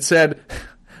paper, and it said,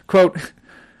 quote,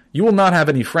 you will not have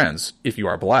any friends if you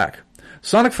are black.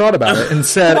 Sonic thought about it and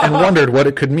said and wondered what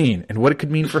it could mean, and what it could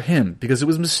mean for him, because it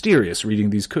was mysterious reading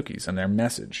these cookies and their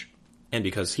message. And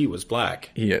because he was black.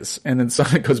 He is. And then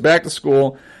Sonic goes back to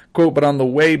school, quote, but on the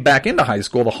way back into high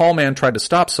school, the hall man tried to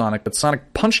stop Sonic, but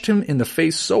Sonic punched him in the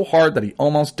face so hard that he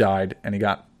almost died, and he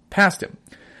got past him.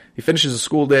 He finishes his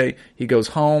school day, he goes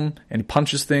home, and he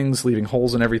punches things, leaving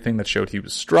holes in everything that showed he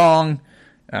was strong.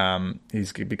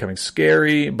 He's becoming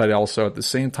scary, but also at the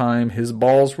same time, his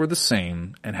balls were the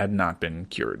same and had not been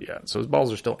cured yet. So his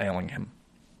balls are still ailing him.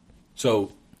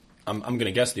 So I'm going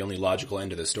to guess the only logical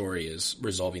end of the story is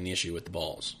resolving the issue with the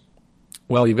balls.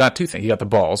 Well, you've got two things. You got the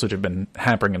balls, which have been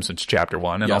hampering him since chapter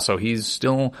 1, and also he's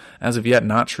still, as of yet,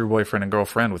 not true boyfriend and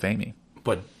girlfriend with Amy.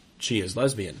 But she is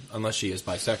lesbian, unless she is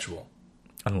bisexual.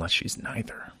 Unless she's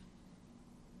neither.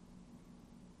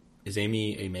 Is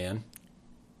Amy a man?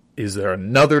 Is there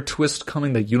another twist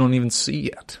coming that you don't even see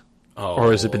yet? Oh.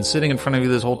 Or has it been sitting in front of you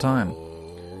this whole time?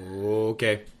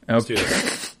 Okay. Let's do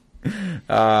this.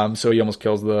 So he almost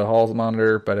kills the hall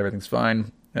monitor, but everything's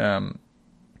fine.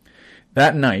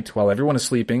 That night, while everyone is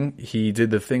sleeping, he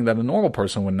did the thing that a normal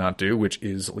person would not do, which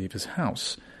is leave his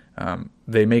house.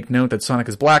 They make note that Sonic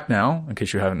is black now, in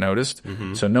case you haven't noticed,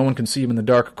 so no one can see him in the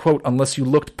dark, quote, unless you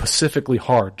looked pacifically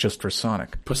hard just for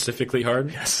Sonic. Pacifically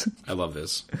hard? Yes. I love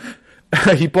this.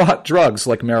 He bought drugs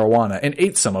like marijuana and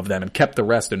ate some of them and kept the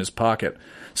rest in his pocket.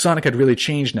 Sonic had really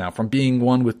changed now from being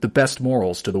one with the best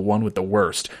morals to the one with the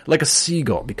worst, like a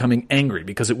seagull becoming angry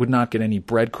because it would not get any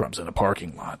breadcrumbs in a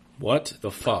parking lot. What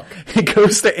the fuck? He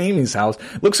goes to Amy's house,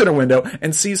 looks at her window,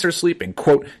 and sees her sleeping.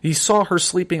 Quote, he saw her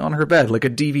sleeping on her bed like a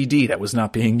DVD that was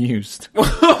not being used.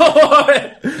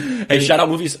 Hey, shout out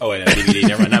movies. Oh, wait, DVD,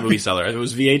 never mind, not movie seller. If it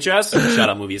was VHS, shout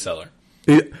out movie seller.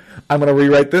 I'm going to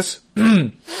rewrite this.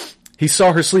 He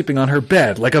saw her sleeping on her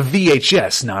bed like a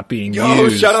VHS not being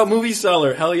used. Shout out movie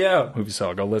seller. Hell yeah. Movie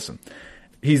seller, go listen.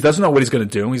 He doesn't know what he's going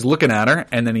to do. He's looking at her,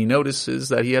 and then he notices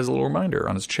that he has a little reminder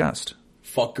on his chest.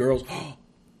 Fuck girls.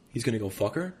 He's going to go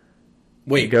fuck her?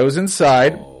 Wait. He goes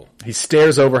inside. He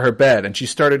stares over her bed, and she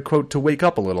started, quote, to wake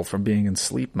up a little from being in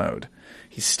sleep mode.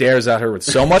 He stares at her with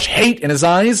so much hate in his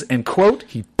eyes, and, quote,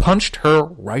 he punched her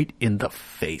right in the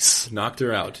face. Knocked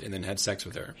her out and then had sex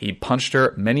with her. He punched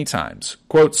her many times.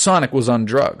 Quote, Sonic was on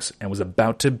drugs and was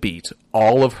about to beat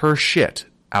all of her shit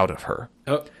out of her.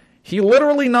 Oh. He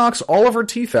literally knocks all of her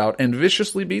teeth out and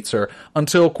viciously beats her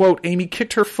until, quote, Amy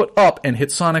kicked her foot up and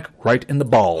hit Sonic right in the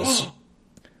balls.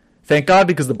 Thank God,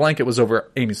 because the blanket was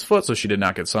over Amy's foot, so she did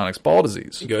not get Sonic's ball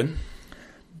disease. Good.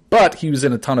 But he was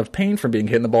in a ton of pain from being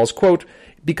hit in the balls, quote,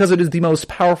 because it is the most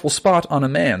powerful spot on a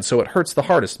man, so it hurts the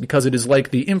hardest because it is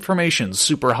like the information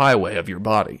superhighway of your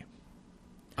body.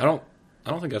 I don't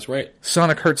think that's right.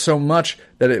 Sonic hurt so much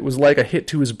that it was like a hit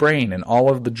to his brain, and all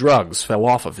of the drugs fell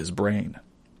off of his brain.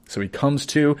 So he comes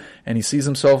to, and he sees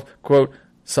himself, quote,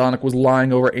 Sonic was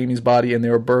lying over Amy's body, and they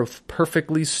were both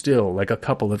perfectly still like a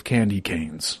couple of candy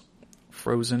canes,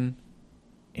 frozen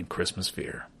in Christmas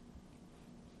fear.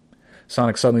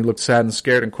 Sonic suddenly looked sad and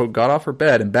scared and, quote, got off her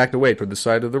bed and backed away toward the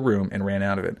side of the room and ran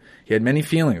out of it. He had many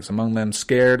feelings, among them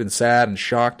scared and sad and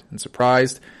shocked and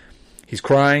surprised. He's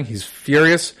crying. He's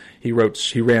furious. He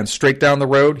ran straight down the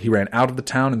road. He ran out of the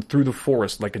town and through the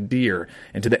forest like a deer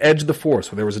and to the edge of the forest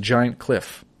where there was a giant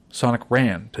cliff. Sonic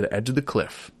ran to the edge of the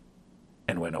cliff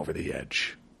and went over the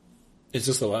edge. Is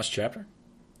this the last chapter?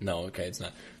 No, okay, it's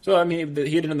not. So, I mean, he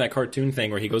did it in that cartoon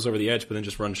thing where he goes over the edge but then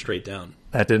just runs straight down.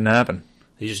 That didn't happen.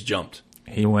 He just jumped.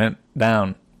 He went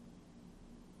down.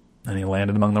 And he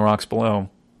landed among the rocks below.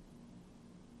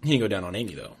 He didn't go down on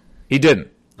Amy, though. He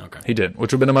didn't. Okay. He did,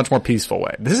 which would have been a much more peaceful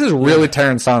way. This is really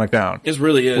tearing Sonic down. It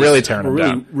really is. Really tearing him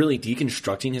down. Really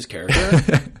deconstructing his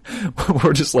character.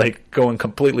 We're just like going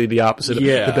completely the opposite of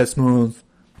the best morals.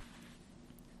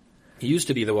 He used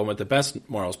to be the one with the best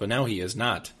morals, but now he is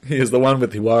not. He is the one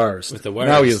with the worst. With the worst.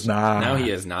 Now he is not. Now he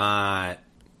is not.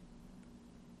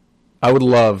 I would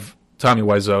love Tommy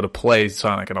Wiseau to play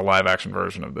Sonic in a live-action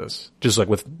version of this. Just like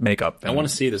with makeup. I want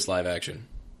to see this live action.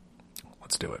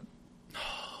 Let's do it.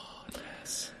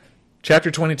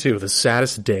 Chapter 22, the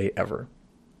saddest day ever.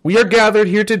 We are gathered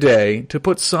here today to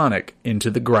put Sonic into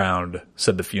the ground,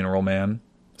 said the funeral man.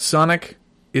 Sonic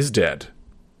is dead.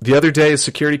 The other day, a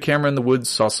security camera in the woods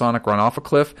saw Sonic run off a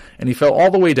cliff, and he fell all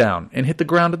the way down and hit the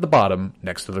ground at the bottom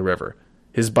next to the river.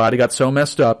 His body got so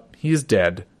messed up, he is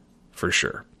dead for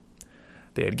sure.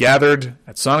 They had gathered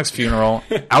at Sonic's funeral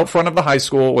out front of the high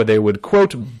school where they would,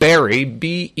 quote, bury,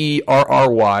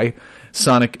 B-E-R-R-Y,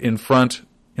 Sonic in front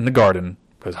in the garden,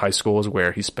 because high school is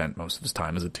where he spent most of his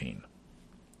time as a teen.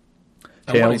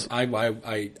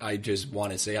 I just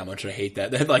want to say how much I hate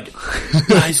that. That like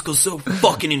high school's so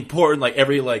fucking important. Like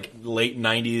every like late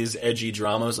 '90s edgy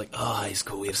drama is like, oh, high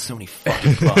school, we have so many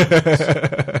fucking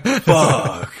problems.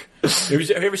 Fuck. Have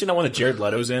you ever seen that one that Jared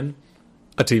Leto's in?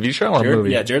 A TV show or a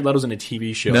movie? Yeah, Jared Leto's in a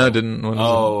TV show. No, I didn't.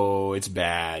 It's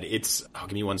bad.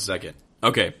 Give me 1 second.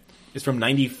 Okay. It's from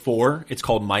 '94. It's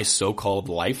called My So-Called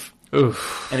Life.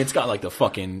 Oof. And it's got like the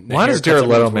fucking... Why does Jared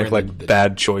Leto make like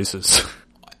bad choices?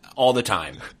 All the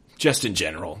time. Just in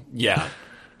general. Yeah.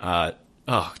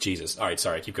 Oh, Jesus. All right,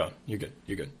 sorry. Keep going. You're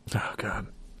good. Oh, God.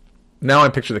 Now I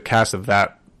picture the cast of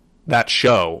that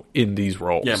show in these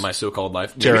roles. Yeah, My So-Called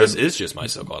Life. This is just My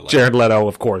So-Called Life. Jared Leto,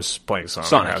 of course, playing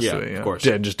Sonic. Of course.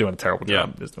 Just doing a terrible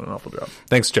job. Just doing an awful job.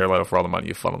 Thanks, Jared Leto, for all the money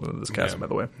you funneled into this casting, by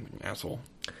the way. Asshole.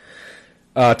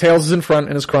 Tails is in front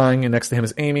and is crying, and next to him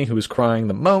is Amy, who is crying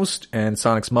the most, and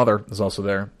Sonic's mother is also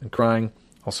there and crying.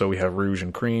 Also, we have Rouge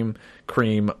and Cream.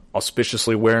 Cream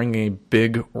auspiciously wearing a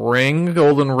big ring,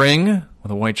 golden ring,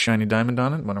 with a white shiny diamond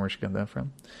on it. Wonder where she got that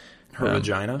from. Her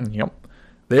vagina? Yep.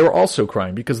 They were also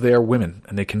crying because they are women,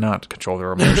 and they cannot control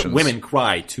their emotions. Women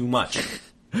cry too much.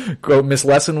 Quote, Miss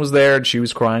Lesson was there, and she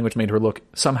was crying, which made her look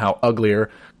somehow uglier.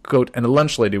 Quote, and the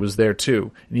lunch lady was there,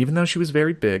 too. And even though she was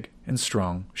very big and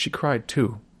strong, she cried,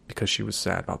 too, because she was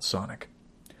sad about Sonic.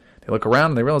 They look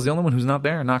around, and they realize the only one who's not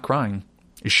there and not crying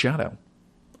is Shadow.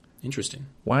 Interesting.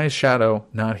 Why is Shadow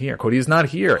not here? Quote, he is not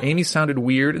here. Amy sounded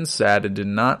weird and sad and did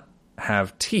not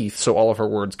have teeth, so all of her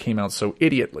words came out so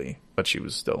idiotly, but she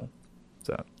was still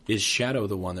sad. Is Shadow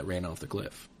the one that ran off the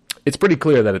cliff? It's pretty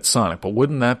clear that it's Sonic, but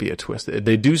wouldn't that be a twist?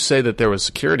 They do say that there was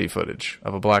security footage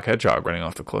of a black hedgehog running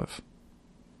off the cliff.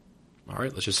 All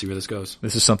right, let's just see where this goes.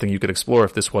 This is something you could explore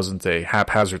if this wasn't a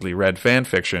haphazardly read fan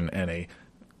fiction and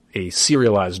a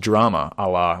serialized drama a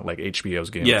la like HBO's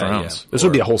Game of Thrones. This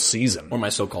would be a whole season. Or My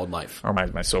So-Called Life. Or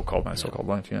my so-called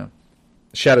life, yeah.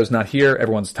 Shadow's not here.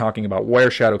 Everyone's talking about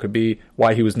where Shadow could be,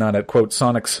 why he was not at, quote,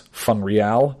 Sonic's Fun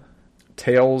Real.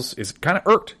 Tails is kind of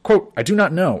irked. Quote, I do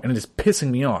not know, and it is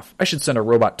pissing me off. I should send a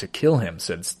robot to kill him,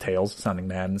 said Tails, sounding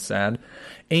mad and sad.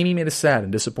 Amy made a sad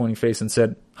and disappointing face and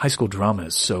said, high school drama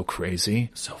is so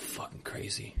crazy. So fucking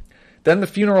crazy. Then the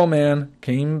funeral man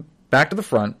came back to the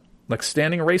front, like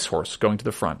standing a racehorse going to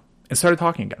the front, and started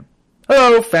talking again.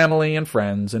 Hello, family and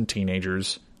friends and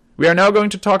teenagers. We are now going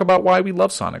to talk about why we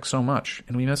love Sonic so much,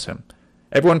 and we miss him.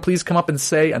 Everyone please come up and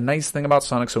say a nice thing about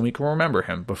Sonic so we can remember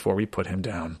him before we put him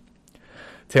down.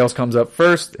 Tails comes up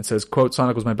first and says, quote,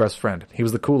 Sonic was my best friend. He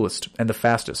was the coolest and the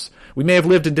fastest. We may have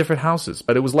lived in different houses,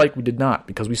 but it was like we did not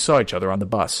because we saw each other on the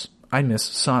bus. I miss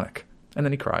Sonic. And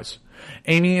then he cries.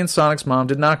 Amy and Sonic's mom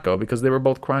did not go because they were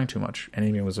both crying too much, and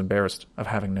Amy was embarrassed of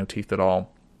having no teeth at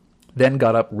all. Then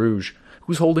got up Rouge,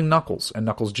 who's holding Knuckles and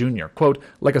Knuckles Jr., quote,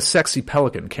 like a sexy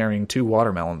pelican carrying 2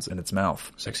 watermelons in its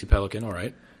mouth. Sexy pelican, all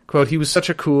right. Quote, he was such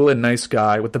a cool and nice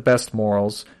guy with the best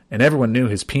morals, and everyone knew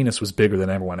his penis was bigger than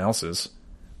everyone else's.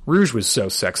 Rouge was so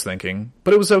sex-thinking,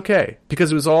 but it was okay,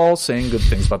 because it was all saying good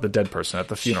things about the dead person at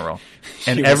the funeral.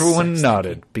 And everyone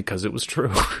nodded, because it was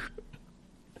true.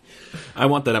 I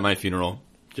want that at my funeral.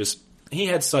 Just, he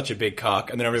had such a big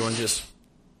cock, and then everyone just,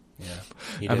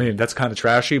 I mean, that's kind of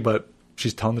trashy, but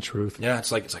she's telling the truth. Yeah,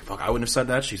 it's like, fuck, I wouldn't have said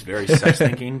that. She's very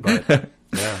sex-thinking, but,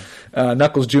 yeah.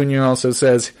 Knuckles Jr. also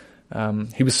says,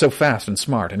 he was so fast and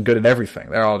smart and good at everything.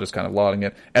 They're all just kind of lauding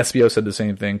it. Espio said the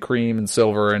same thing. Cream and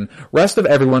Silver and rest of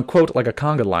everyone, quote, like a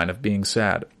conga line of being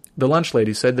sad. The lunch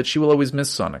lady said that she will always miss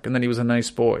Sonic and that he was a nice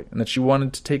boy and that she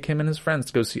wanted to take him and his friends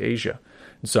to go see Asia.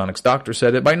 And Sonic's doctor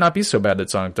said it might not be so bad that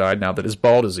Sonic died now that his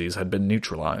ball disease had been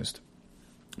neutralized.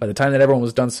 By the time that everyone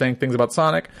was done saying things about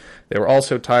Sonic, they were all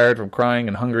so tired from crying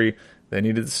and hungry, they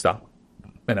needed to stop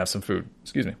and have some food.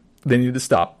 They needed to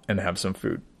stop and have some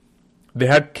food. They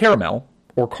had caramel,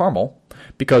 or caramel,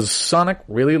 because Sonic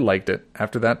really liked it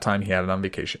after that time he had it on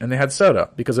vacation. And they had soda,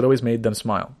 because it always made them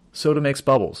smile. Soda makes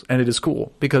bubbles, and it is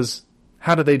cool, because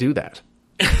how do they do that?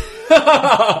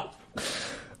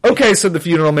 Okay, said the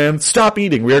funeral man, stop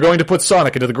eating. We are going to put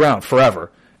Sonic into the ground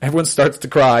forever. Everyone starts to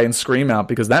cry and scream out,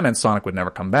 because that meant Sonic would never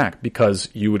come back, because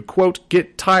you would, quote,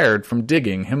 get tired from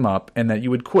digging him up, and that you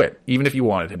would quit, even if you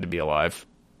wanted him to be alive.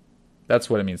 That's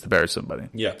what it means to bury somebody.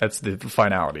 Yeah. That's the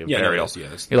finality of burial.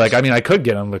 You're like, I mean, I could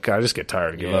get him, but I just get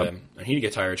tired and give up. And he'd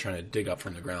get tired trying to dig up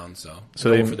from the ground, so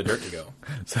they for the dirt to go.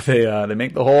 So they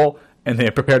make the hole, and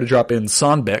they prepare to drop in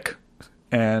Sonbic,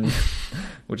 and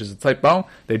which is a typo.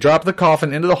 They drop the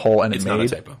coffin into the hole, and it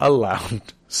made a loud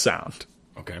sound.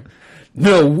 Okay.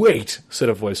 No, wait, said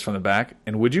a voice from the back,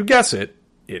 and would you guess it?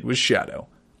 It was Shadow.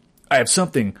 I have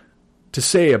something to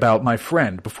say about my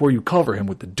friend before you cover him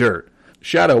with the dirt.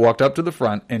 Shadow walked up to the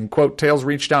front, and, quote, Tails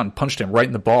reached out and punched him right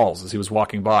in the balls as he was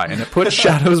walking by, and it put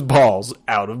Shadow's balls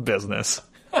out of business.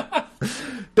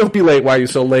 Don't be late. Why are you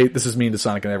so late? This is mean to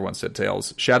Sonic and everyone, said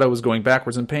Tails. Shadow was going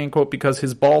backwards in pain, quote, because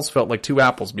his balls felt like 2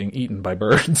 apples being eaten by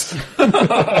birds.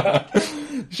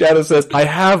 Shadow says, I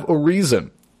have a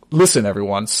reason. Listen,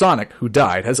 everyone, Sonic, who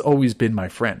died, has always been my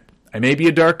friend. I may be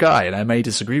a dark guy, and I may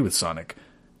disagree with Sonic,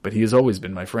 but he has always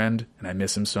been my friend, and I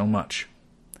miss him so much.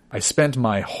 I spent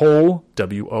my whole,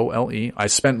 W-O-L-E, I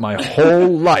spent my whole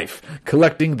life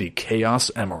collecting the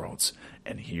Chaos Emeralds,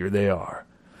 and here they are.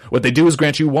 What they do is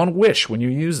grant you one wish when you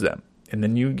use them, and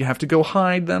then you have to go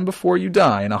hide them before you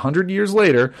die, and 100 years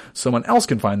later, someone else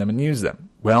can find them and use them.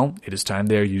 Well, it is time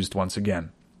they are used once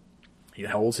again. He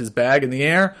holds his bag in the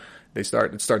air, it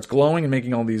starts glowing and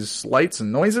making all these lights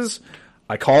and noises.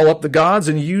 I call up the gods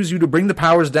and use you to bring the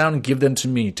powers down and give them to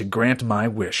me to grant my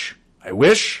wish. I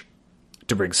wish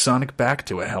to bring Sonic back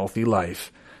to a healthy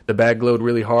life. The bag glowed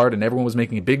really hard, and everyone was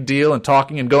making a big deal and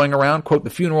talking and going around. Quote, the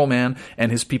funeral man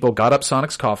and his people got up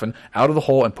Sonic's coffin out of the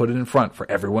hole and put it in front for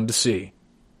everyone to see.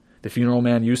 The funeral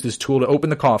man used his tool to open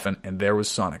the coffin, and there was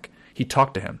Sonic. He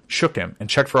talked to him, shook him, and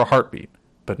checked for a heartbeat.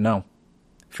 But no,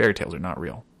 fairy tales are not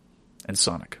real. And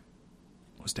Sonic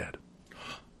was dead.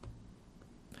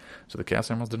 So the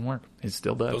Chaos Emeralds didn't work. He's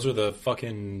still dead. Those are the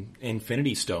fucking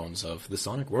Infinity Stones of the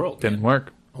Sonic world. Didn't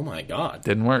work. Oh my god.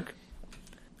 Didn't work.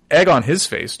 egg on his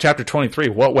face. Chapter 23,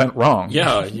 what went wrong?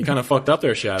 Yeah, you kind of fucked up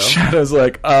there, Shadow. Shadow's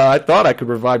like, I thought I could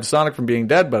revive Sonic from being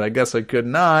dead, but I guess I could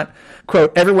not.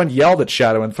 Quote, everyone yelled at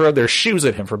Shadow and threw their shoes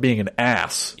at him for being an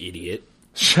ass. Idiot.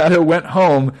 Shadow went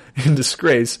home in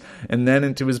disgrace and then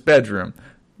into his bedroom.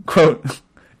 Quote,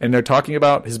 and they're talking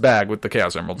about his bag with the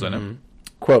Chaos Emeralds in it.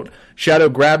 Quote, Shadow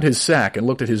grabbed his sack and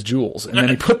looked at his jewels, and then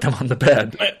he put them on the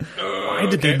bed. Why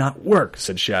did they not work,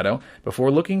 said Shadow, before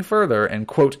looking further, and,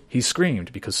 quote, he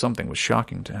screamed because something was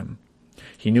shocking to him.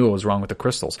 He knew what was wrong with the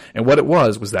crystals, and what it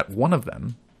was that one of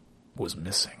them was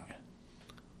missing.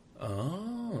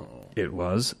 Oh. It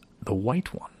was the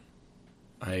white one.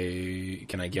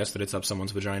 Can I guess that it's up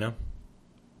someone's vagina?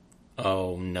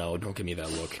 Oh, no, don't give me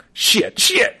that look. Shit,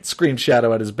 screamed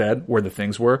Shadow at his bed, where the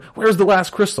things were. Where's the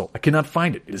last crystal? I cannot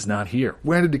find it. It is not here.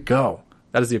 Where did it go?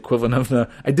 That is the equivalent of the,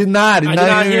 I did not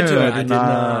hear to it. I did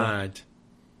not.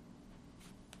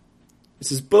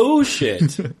 This is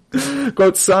bullshit.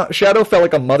 Quote, Shadow felt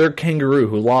like a mother kangaroo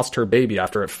who lost her baby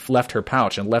after it left her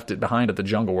pouch and left it behind at the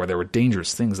jungle where there were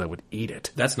dangerous things that would eat it.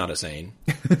 That's not a saying.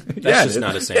 That's just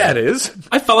not a saying. Yeah, it is.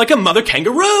 I felt like a mother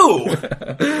kangaroo!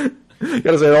 You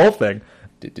gotta say the whole thing.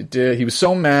 He was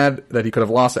so mad that he could have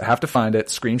lost it, have to find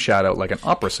it, screamed Shadow like an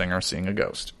opera singer seeing a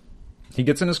ghost. He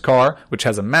gets in his car, which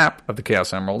has a map of the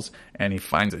Chaos Emeralds, and he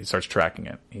finds it. He starts tracking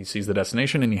it. He sees the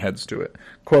destination, and he heads to it.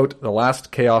 Quote, the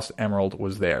last Chaos Emerald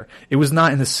was there. It was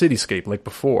not in the cityscape like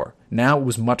before. Now it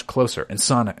was much closer, and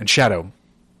Sonic and Shadow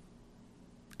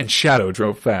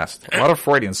drove fast. A lot of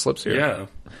Freudian slips here.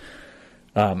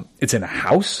 Yeah. It's in a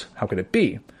house? How could it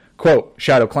be? Quote,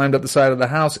 Shadow climbed up the side of the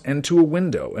house and to a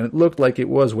window, and it looked like it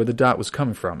was where the dot was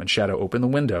coming from, and Shadow opened the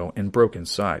window and broke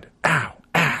inside. Ow,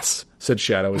 ass, said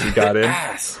Shadow as he got in,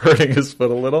 hurting his foot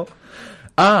a little.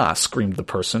 Ah, screamed the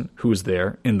person who was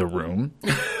there in the room.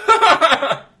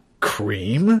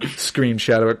 Cream? Screamed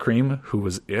Shadow at Cream, who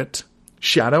was it.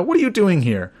 Shadow, what are you doing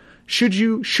here?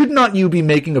 Should not you be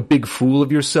making a big fool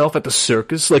of yourself at the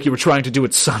circus like you were trying to do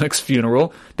at Sonic's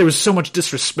funeral? There was so much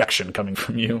disrespect coming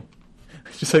from you.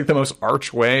 Just like the most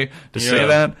arch way to say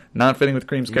that. Not fitting with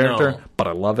Cream's character, but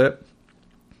I love it.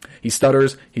 He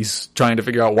stutters. He's trying to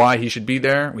figure out why he should be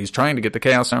there. He's trying to get the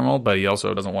Chaos Emerald, but he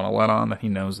also doesn't want to let on that he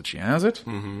knows that she has it.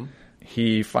 Mm-hmm.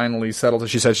 He finally settles.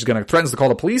 She said she's going to threatens to call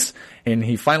the police, and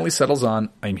he finally settles on,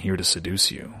 I'm here to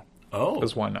seduce you. Oh.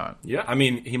 Because why not? Yeah, I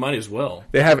mean, he might as well.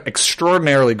 They have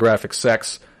extraordinarily graphic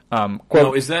sex. Quote,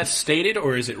 no, is that stated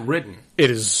or is it written?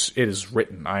 It is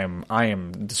written. I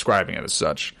am describing it as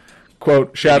such.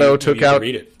 Quote, Shadow took out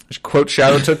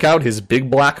his big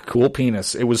black cool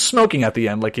penis. It was smoking at the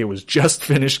end like it was just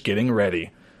finished getting ready.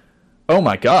 Oh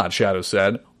my God, Shadow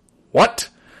said. What?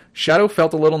 Shadow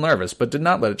felt a little nervous, but did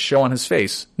not let it show on his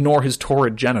face, nor his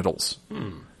torrid genitals.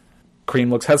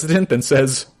 Cream looks hesitant, then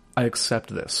says, I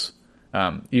accept this.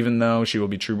 Even though she will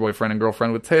be true boyfriend and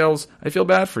girlfriend with Tails, I feel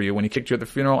bad for you when he kicked you at the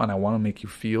funeral, and I want to make you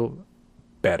feel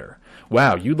better.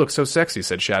 Wow, you look so sexy,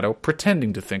 said Shadow,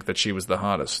 pretending to think that she was the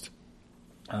hottest.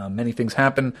 Many things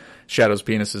happen. Shadow's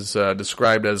penis is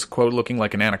described as, quote, looking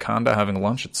like an anaconda having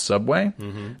lunch at Subway.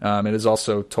 Mm-hmm. It is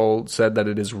also said that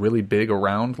it is really big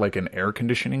around like an air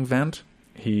conditioning vent.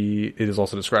 It is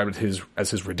also described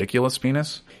as his ridiculous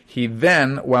penis. He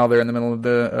then, while they're in the middle of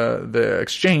the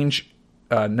exchange,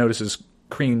 notices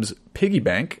Cream's piggy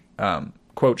bank.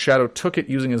 Quote, Shadow took it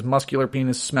using his muscular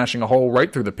penis, smashing a hole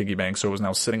right through the piggy bank, so it was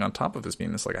now sitting on top of his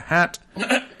penis like a hat.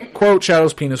 Quote,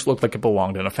 Shadow's penis looked like it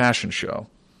belonged in a fashion show.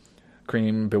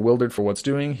 Cream, bewildered for what's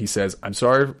doing, he says, I'm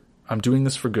sorry, I'm doing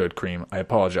this for good, Cream. I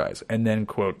apologize. And then,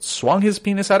 quote, swung his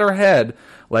penis at her head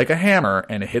like a hammer,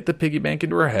 and it hit the piggy bank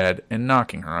into her head and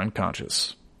knocking her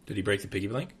unconscious. Did he break the piggy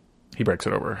bank? He breaks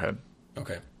it over her head.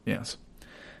 Okay. Yes.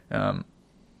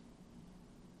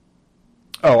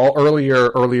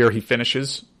 Earlier he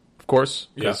finishes, of course.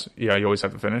 Yeah, you always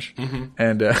have to finish. Mm-hmm.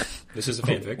 And this is a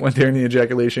fanfic. When during the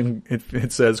ejaculation,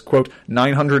 it says, quote,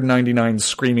 999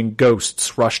 screaming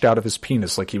ghosts rushed out of his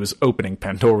penis like he was opening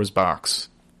Pandora's box.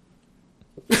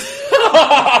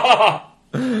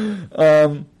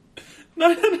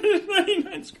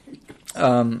 999 screaming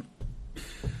ghosts.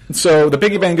 So the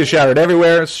piggy bank is shattered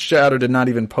everywhere. Shadow did not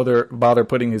even bother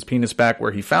putting his penis back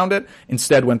where he found it.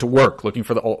 Instead went to work looking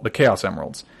for the Chaos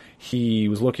Emeralds. He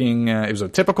was looking, it was a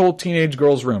typical teenage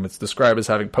girl's room. It's described as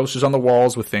having posters on the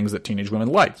walls with things that teenage women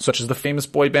like, such as the famous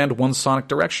boy band One Sonic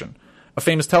Direction, a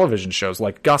famous television shows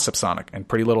like Gossip Sonic and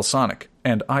Pretty Little Sonic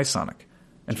and iSonic,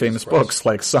 and famous books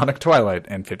like Sonic Twilight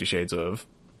and 50 Shades of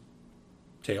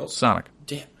Tails. Sonic.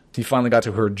 Damn. He finally got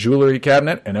to her jewelry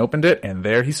cabinet and opened it, and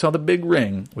there he saw the big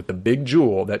ring with the big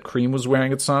jewel that Cream was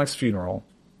wearing at Sonic's funeral.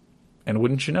 And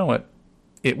wouldn't you know it,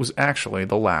 it was actually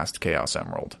the last Chaos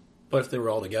Emerald. But if they were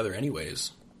all together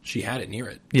anyways, she had it near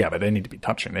it. Yeah, but they need to be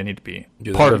touching. They need to be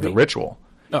Do they part need of to the be? ritual.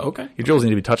 Oh, okay. Your jewels need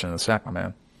to be touching in the sack,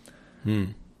 my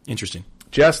man. Interesting.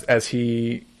 Just as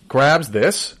he grabs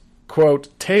this, quote,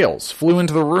 Tails flew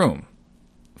into the room,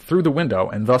 through the window,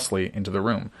 and thusly into the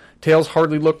room. Tails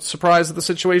hardly looked surprised at the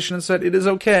situation and said, "It is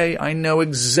okay. I know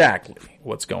exactly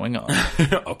what's going on."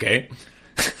 Okay.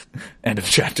 End of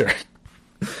the chapter.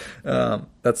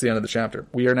 That's the end of the chapter.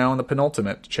 We are now in the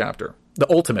penultimate chapter. The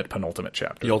ultimate penultimate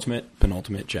chapter. The ultimate,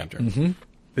 penultimate chapter. Mm-hmm.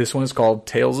 This one is called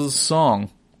Tails'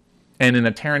 Song. And in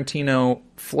a Tarantino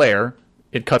flair,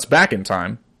 it cuts back in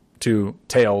time to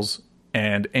Tails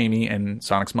and Amy and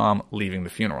Sonic's mom leaving the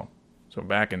funeral. So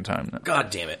back in time now. God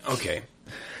damn it. Okay.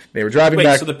 They were driving Wait,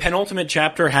 back. so the penultimate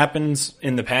chapter happens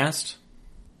in the past?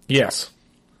 Yes.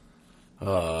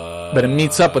 But it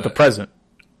meets up with the present.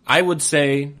 I would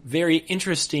say very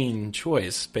interesting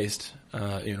choice based,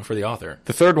 for the author.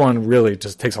 The third one really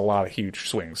just takes a lot of huge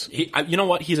swings. You know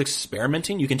what? He's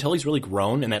experimenting. You can tell he's really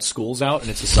grown, and that school's out, and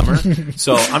it's the summer.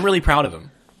 So I'm really proud of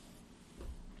him.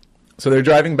 So they're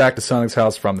driving back to Sonic's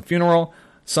house from the funeral.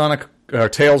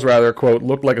 Tails, quote,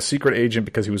 looked like a secret agent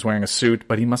because he was wearing a suit,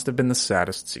 but he must have been the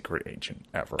saddest secret agent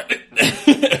ever.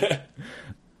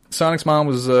 Sonic's mom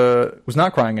was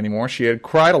not crying anymore. She had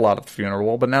cried a lot at the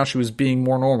funeral, but now she was being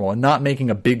more normal and not making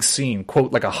a big scene,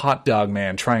 quote, like a hot dog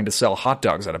man trying to sell hot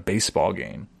dogs at a baseball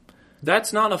game.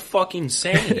 That's not a fucking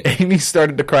saying. Amy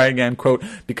started to cry again, quote,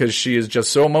 because she is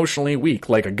just so emotionally weak,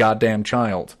 like a goddamn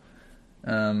child.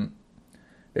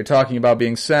 They're talking about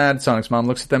being sad. Sonic's mom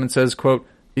looks at them and says, quote,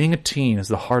 being a teen is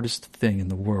the hardest thing in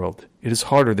the world. It is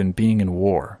harder than being in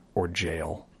war or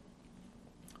jail.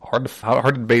 Hard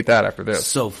to debate that after this.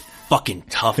 So fucking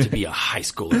tough to be a high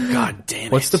schooler. God damn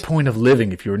it. What's the point of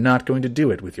living if you're not going to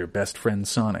do it with your best friend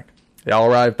Sonic? They all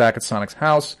arrive back at Sonic's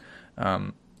house.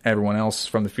 Everyone else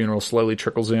from the funeral slowly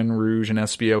trickles in. Rouge and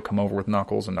Espio come over with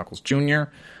Knuckles and Knuckles Jr.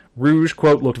 Rouge,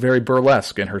 quote, looked very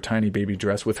burlesque in her tiny baby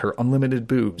dress with her unlimited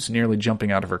boobs nearly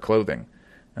jumping out of her clothing.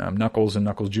 Knuckles and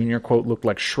Knuckles Jr., quote, looked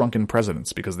like shrunken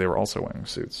presidents because they were also wearing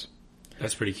suits.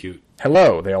 That's pretty cute.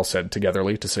 Hello, they all said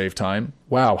togetherly to save time.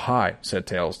 Wow, hi, said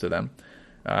Tails to them.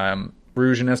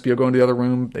 Rouge and Espio go into the other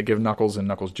room. They give Knuckles and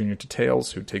Knuckles Jr. to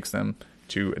Tails, who takes them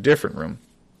to a different room.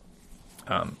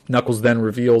 Knuckles then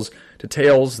reveals to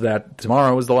Tails that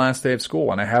tomorrow is the last day of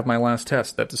school, and I have my last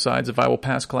test that decides if I will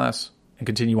pass class and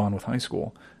continue on with high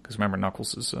school. Because remember,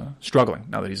 Knuckles is struggling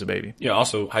now that he's a baby. Yeah,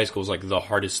 also, high school is like the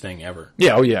hardest thing ever.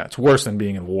 Yeah, oh yeah, it's worse than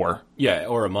being in war. Yeah,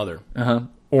 or a mother.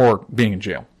 Or being in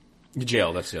jail.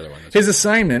 Jail, that's the other one. His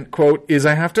assignment, quote, is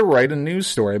I have to write a news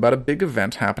story about a big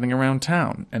event happening around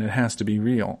town, and it has to be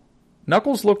real.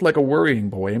 Knuckles looked like a worrying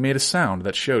boy and made a sound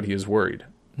that showed he is worried.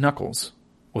 Knuckles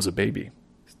was a baby.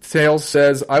 Tails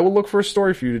says, I will look for a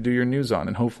story for you to do your news on,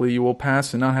 and hopefully you will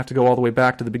pass and not have to go all the way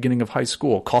back to the beginning of high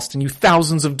school, costing you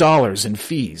thousands of dollars in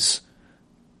fees.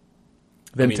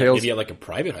 Then Tails, maybe at like a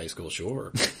private high school,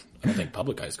 sure. I don't think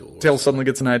public high school. Tails suddenly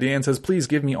gets an idea and says, please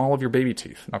give me all of your baby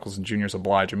teeth. Knuckles and Juniors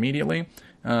oblige immediately.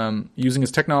 Using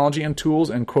his technology and tools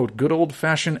and, quote, good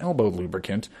old-fashioned elbow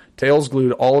lubricant, Tails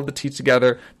glued all of the teeth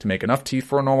together to make enough teeth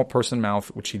for a normal person's mouth,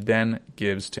 which he then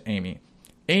gives to Amy.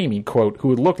 Amy, quote, who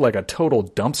had looked like a total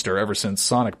dumpster ever since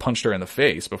Sonic punched her in the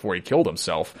face before he killed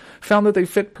himself, found that they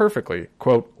fit perfectly,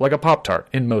 quote, like a Pop-Tart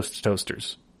in most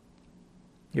toasters.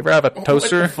 You ever have a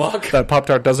toaster that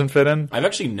Pop-Tart doesn't fit in? I've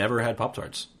actually never had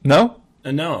Pop-Tarts. No?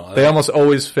 No. They almost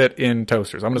always fit in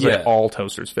toasters. I'm going to say all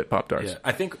toasters fit Pop-Tarts. Yeah.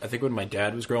 I think when my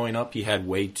dad was growing up, he had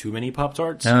way too many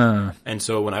Pop-Tarts. And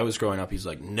so when I was growing up, he's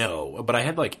like, no. But I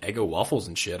had like Eggo waffles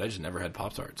and shit. I just never had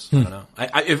Pop-Tarts. I don't know.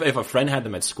 If a friend had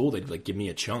them at school, they'd like give me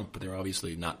a chunk, but they were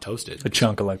obviously not toasted. A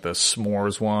chunk of like the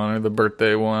s'mores one or the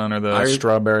birthday one or the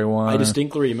strawberry one. I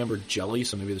distinctly remember jelly,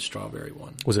 so maybe the strawberry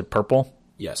one. Was it purple?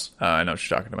 Yes. I know what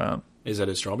you're talking about. Is that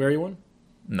a strawberry one?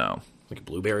 No. Like a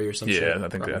blueberry or something? Yeah, I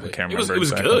think I can't remember. It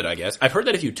was good, I guess. I've heard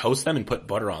that if you toast them and put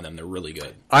butter on them, they're really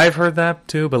good. I've heard that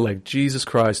too, but like, Jesus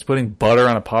Christ, putting butter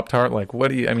on a Pop-Tart, like, what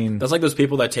do you, I mean... That's like those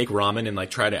people that take ramen and like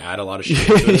try to add a lot of shit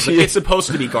to it. It's, like, it's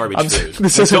supposed to be garbage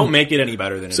food. Don't make it any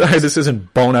better than it is. Sorry, this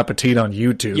isn't Bon Appetit on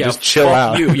YouTube. Yeah, just chill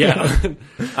out.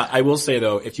 I will say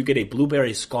though, if you get a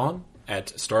blueberry scone at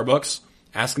Starbucks,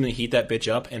 ask them to heat that bitch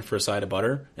up and for a side of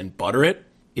butter and butter it,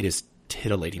 it is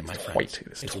titillating, my friend.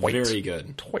 It's very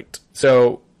good.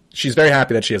 So she's very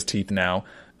happy that she has teeth now.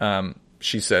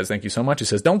 She says, thank you so much. She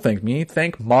says, don't thank me.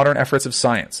 Thank modern efforts of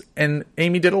science. And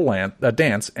Amy did a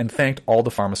dance and thanked all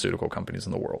the pharmaceutical companies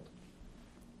in the world.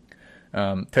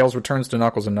 Tails returns to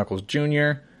Knuckles and Knuckles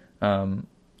Jr.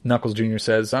 Knuckles Jr.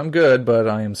 says, I'm good, but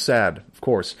I am sad, of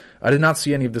course. I did not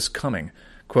see any of this coming.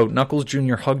 Quote, Knuckles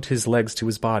Jr. hugged his legs to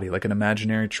his body like an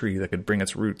imaginary tree that could bring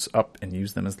its roots up and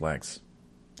use them as legs.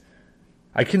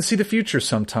 I can see the future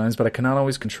sometimes, but I cannot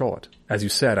always control it. As you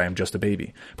said, I am just a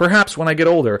baby. Perhaps when I get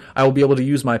older, I will be able to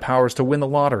use my powers to win the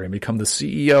lottery and become the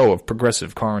CEO of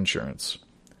Progressive Car Insurance.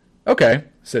 Okay,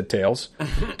 said Tails.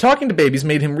 Talking to babies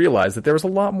made him realize that there was a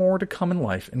lot more to come in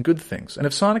life and good things. And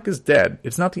if Sonic is dead,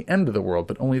 it's not the end of the world,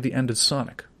 but only the end of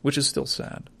Sonic, which is still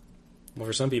sad. Well,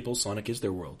 for some people, Sonic is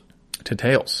their world. To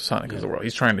Tails, Sonic is the world.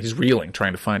 He's reeling,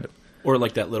 trying to find it. Or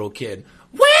like that little kid.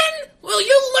 When will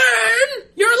you learn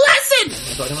your lesson?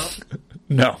 You know what I'm talking about?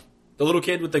 No. The little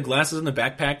kid with the glasses and the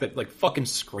backpack that like fucking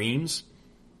screams.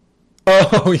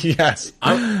 Oh, yes.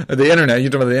 The internet. You're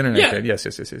talking about the internet Yeah. kid.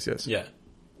 Yes. Yeah.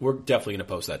 We're definitely going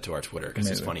to post that to our Twitter because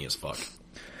it's funny as fuck.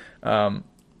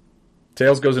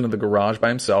 Tails goes into the garage by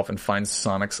himself and finds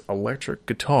Sonic's electric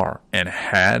guitar and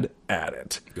had at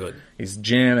it. Good. He's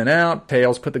jamming out.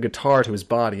 Tails put the guitar to his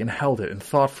body and held it and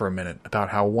thought for a minute about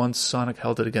how once Sonic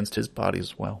held it against his body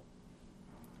as well.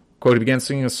 Quote, he began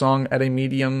singing a song at a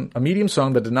medium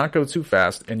song that did not go too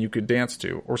fast and you could dance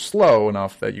to, or slow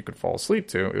enough that you could fall asleep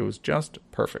to. It was just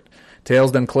perfect.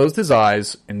 Tails then closed his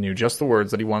eyes and knew just the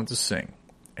words that he wanted to sing.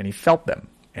 And he felt them,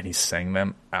 and he sang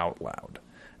them out loud.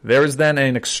 There is then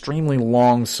an extremely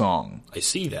long song. I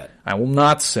see that. I will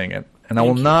not sing it, and I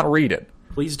will not read it.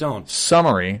 Please don't.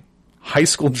 Summary, high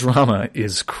school drama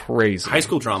is crazy. High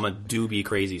school drama do be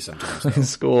crazy sometimes. High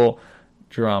school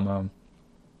drama.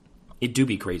 It do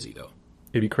be crazy, though.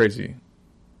 It'd be crazy.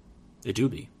 It do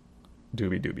be.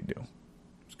 Doobie doobie doo.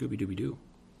 Scooby Dooby Doo.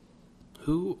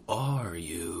 Who are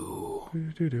you?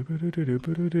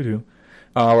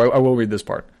 I will read this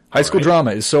part. High school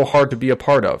drama is so hard to be a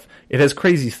part of. It has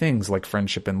crazy things like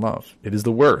friendship and love. It is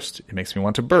the worst. It makes me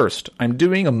want to burst. I'm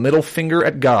doing a middle finger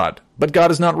at God. But God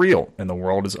is not real, and the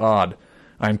world is odd.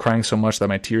 I am crying so much that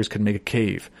my tears could make a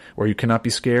cave. Where you cannot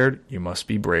be scared, you must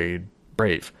be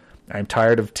brave. I am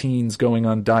tired of teens going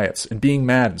on diets, and being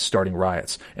mad and starting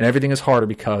riots. And everything is harder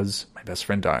because my best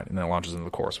friend died. And then it launches into the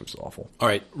chorus, which is awful. All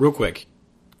right, real quick.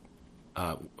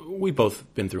 We've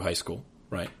both been through high school,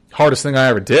 right? Hardest thing I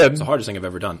ever did. It's the hardest thing I've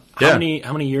ever done. Yeah.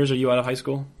 How many years are you out of high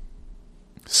school?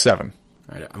 7.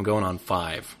 All right, I'm going on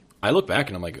 5. I look back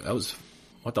and I'm like, that was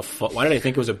what the fuck? Why did I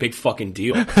think it was a big fucking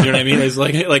deal? You know what I mean? It's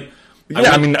like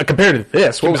I mean, compared to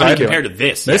this, what was I doing? Compared to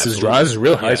this, this is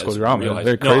real high school drama.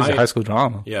 Very crazy high school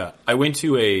drama. Yeah, I went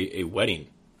to a wedding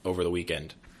over the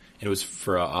weekend, and it was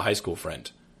for a high school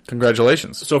friend.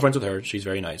 Congratulations. Still friends with her. She's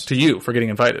very nice. To you for getting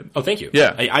invited. Oh, thank you.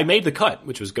 Yeah. I made the cut,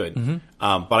 which was good. Mm-hmm.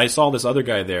 But I saw this other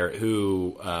guy there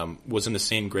who was in the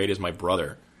same grade as my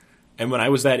brother. And when I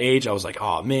was that age, I was like,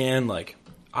 oh, man, like,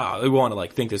 I want to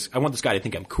think this. I want this guy to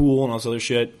think I'm cool and all this other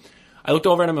shit. I looked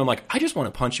over at him and I'm like, I just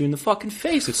want to punch you in the fucking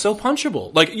face. It's so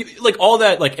punchable. Like all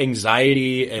that like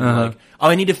anxiety and like, oh,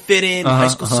 I need to fit in. High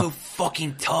school's so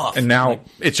fucking tough. And now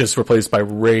it's just replaced by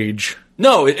rage.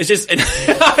 No, it's just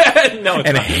no,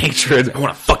 and hatred. I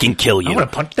want to fucking kill you. I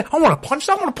want to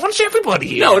punch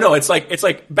everybody. No, it's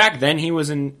like back then he was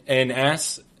an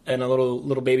ass and a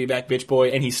little baby back bitch boy,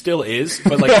 and he still is.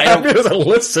 But like, I don't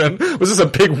listen. Was this a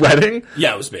big wedding?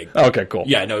 Yeah, it was big. Okay, cool.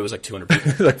 Yeah, no, it was like 200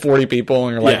 people, like 40 people,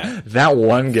 and you're like, that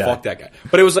one guy. Fuck that guy.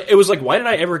 But it was like, why did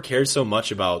I ever care so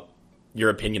much about your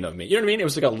opinion of me? You know what I mean? It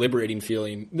was like a liberating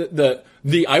feeling. The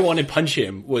I want to punch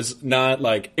him was not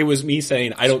like, it was me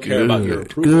saying, I don't care about your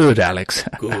approval. Good, Alex.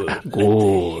 Good.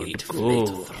 Good.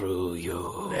 Good. Through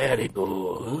you. Very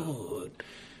good.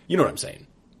 You know what I'm saying?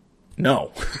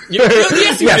 No.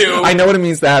 Yes, you do. I know what it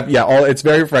means to have, it's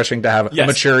very refreshing to have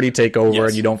maturity take over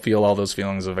and you don't feel all those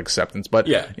feelings of acceptance. But,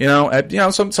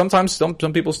 sometimes some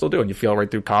people still do, and you feel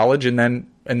right through college, and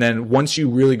then once you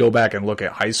really go back and look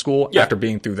at high school, after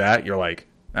being through that, you're like,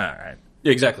 all right.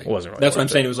 Yeah, exactly. It wasn't really That's what I'm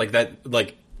saying. It was like that,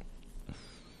 like,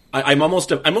 I'm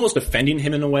almost offending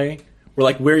him in a way. Where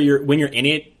like when you're in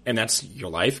it and that's your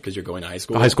life because you're going to high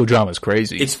school. High school drama is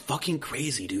crazy. It's fucking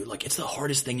crazy, dude. Like it's the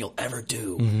hardest thing you'll ever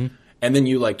do. Mm-hmm. And then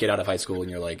you like get out of high school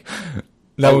and you're like,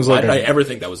 why did I ever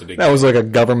think that was a big deal? That was like a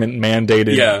government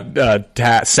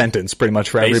mandated sentence pretty much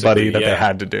for everybody that they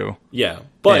had to do. Yeah.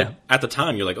 But at the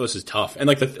time you're like, oh, this is tough. And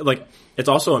like it's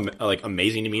also like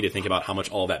amazing to me to think about how much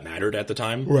all that mattered at the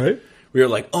time. Right. We were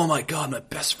like, oh my god, my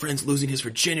best friend's losing his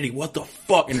virginity. What the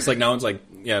fuck? And it's like now it's like,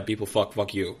 yeah, people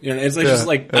fuck you. You know, it's like just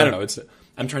like I don't know.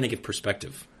 I'm trying to give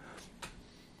perspective.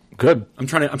 Good. I'm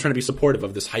trying to be supportive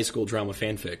of this high school drama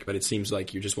fanfic, but it seems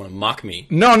like you just want to mock me.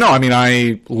 No. I mean,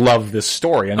 I love this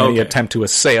story, and any attempt to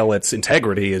assail its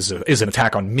integrity is an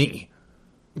attack on me.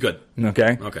 Good.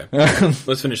 Okay? Okay.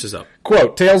 Let's finish this up.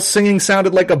 Quote, Tails' singing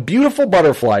sounded like a beautiful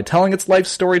butterfly telling its life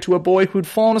story to a boy who'd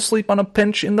fallen asleep on a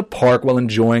bench in the park while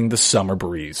enjoying the summer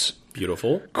breeze.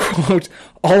 Beautiful. Quote,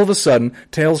 all of a sudden,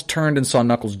 Tails turned and saw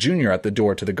Knuckles Jr. at the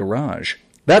door to the garage.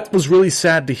 That was really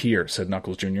sad to hear, said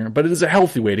Knuckles Jr., but it is a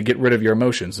healthy way to get rid of your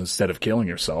emotions instead of killing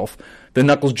yourself. Then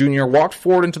Knuckles Jr. walked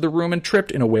forward into the room and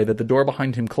tripped in a way that the door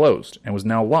behind him closed and was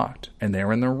now locked, and they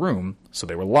were in their room, so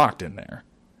they were locked in there.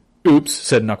 Oops,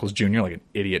 said Knuckles Jr. like an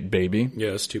idiot baby.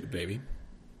 Yeah, stupid baby.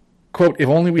 Quote, if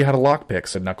only we had a lockpick,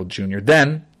 said Knuckles Jr.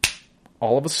 Then,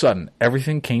 all of a sudden,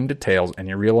 everything came to Tails, and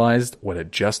he realized what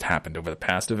had just happened over the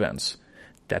past events.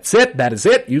 That's it, that is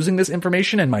it. Using this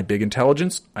information and my big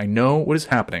intelligence, I know what is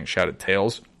happening, shouted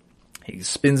Tails. He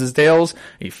spins his tails,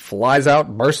 he flies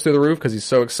out, bursts through the roof because he's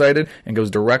so excited, and goes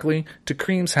directly to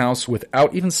Cream's house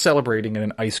without even celebrating in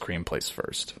an ice cream place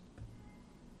first.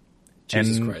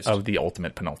 Jesus End Christ. of the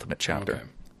ultimate penultimate chapter. Okay.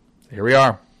 Here we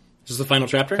are. Is this the final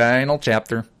chapter? Final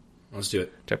chapter. Let's do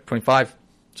it. Chapter 25.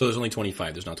 So there's only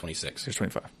 25. There's not 26. Here's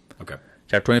 25. Okay.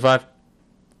 Chapter 25.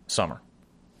 Summer.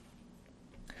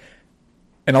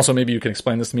 And also, maybe you can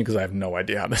explain this to me because I have no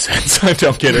idea how this ends. I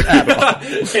don't get it at all.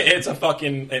 It's a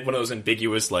fucking one of those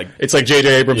ambiguous, like... It's like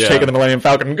J.J. Abrams taking the Millennium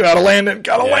Falcon. Gotta land it,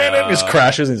 gotta land it. He just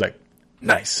crashes and he's like,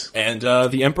 nice. And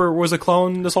the Emperor was a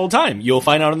clone this whole time. You'll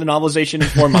find out in the novelization in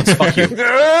 4 months. Fuck you.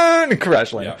 And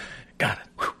crash land. Yeah. Got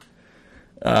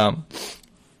it.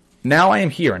 Now I am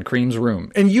here in Cream's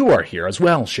room, and you are here as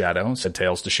well, Shadow, said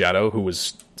Tails to Shadow, who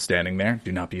was standing there.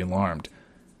 Do not be alarmed.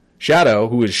 Shadow,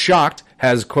 who is shocked,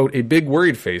 has, quote, a big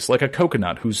worried face like a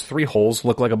coconut whose 3 holes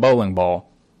look like a bowling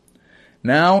ball.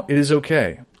 Now it is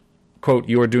okay. Quote,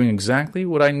 you are doing exactly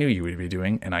what I knew you would be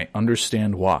doing, and I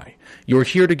understand why. You are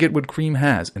here to get what Cream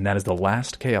has, and that is the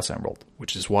last Chaos Emerald,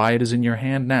 which is why it is in your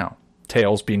hand now.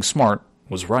 Tails, being smart,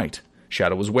 was right.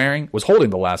 Shadow was holding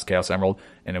the last Chaos Emerald,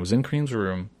 and it was in Cream's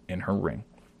room in her ring.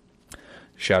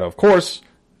 Shadow, of course,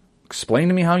 explain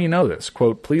to me how you know this.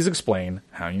 Quote, please explain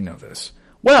how you know this.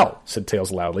 Well, said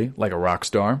Tails loudly, like a rock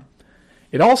star.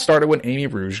 It all started when Amy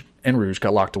and Rouge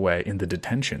got locked away in the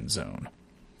detention zone.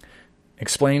 He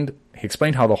explained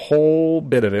how the whole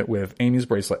bit of it with Amy's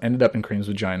bracelet ended up in Cream's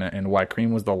vagina and why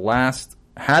Cream was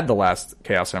had the last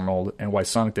Chaos Emerald and why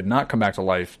Sonic did not come back to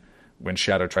life when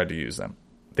Shadow tried to use them.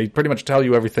 They pretty much tell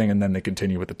you everything and then they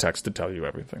continue with the text to tell you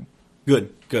everything.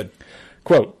 Good, good.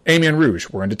 Quote, Amy and Rouge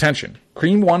were in detention.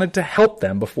 Cream wanted to help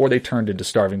them before they turned into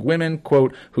starving women,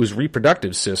 quote, whose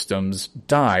reproductive systems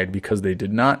died because they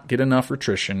did not get enough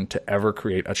nutrition to ever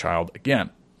create a child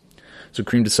again. So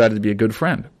Cream decided to be a good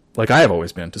friend, like I have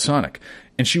always been to Sonic.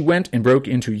 And she went and broke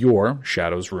into your,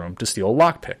 Shadow's, room to steal a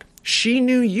lockpick. She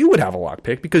knew you would have a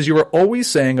lockpick because you were always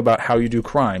saying about how you do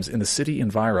crimes in the city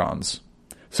environs.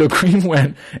 So Cream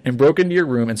went and broke into your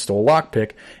room and stole a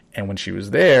lockpick, and when she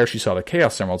was there, she saw the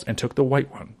Chaos Emeralds and took the white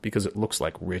one because it looks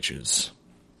like riches.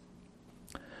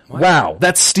 What? Wow,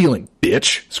 that's stealing,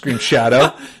 bitch, screamed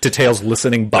Shadow to Tails'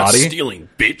 listening body. That's stealing,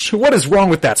 bitch. What is wrong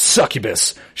with that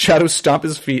succubus? Shadow stomped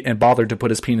his feet and bothered to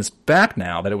put his penis back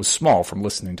now that it was small from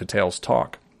listening to Tails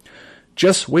talk.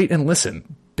 Just wait and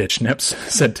listen, bitch nips,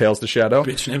 said Tails to Shadow.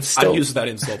 Bitch nips? I've used that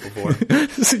insult before.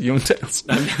 You and Tails.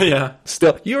 Yeah.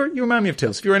 Still, you remind me of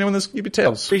Tails. If you were anyone, you'd be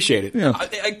Tails. Appreciate it. Yeah.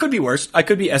 I could be worse. I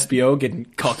could be SBO getting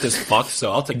cocked as fuck,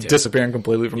 so I'll take Tails. Disappearing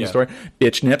completely from the story.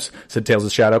 Bitch nips, said Tails to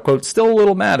Shadow. Quote, still a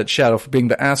little mad at Shadow for being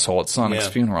the asshole at Sonic's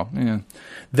funeral. Yeah.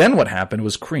 Then what happened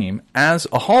was Cream, as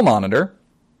a hall monitor,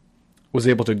 was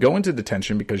able to go into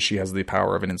detention because she has the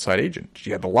power of an inside agent.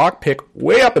 She had the lockpick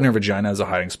way up in her vagina as a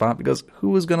hiding spot because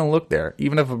who is going to look there,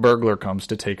 even if a burglar comes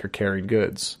to take her carried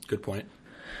goods? Good point.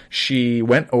 She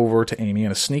went over to Amy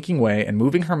in a sneaking way and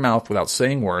moving her mouth without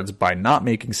saying words by not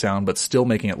making sound but still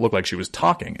making it look like she was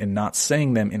talking and not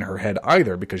saying them in her head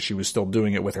either because she was still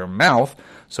doing it with her mouth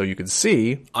so you could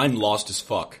see. I'm lost as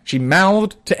fuck. She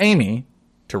mouthed to Amy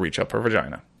to reach up her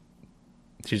vagina.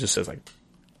 She just says like...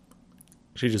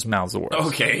 She just mouths the words.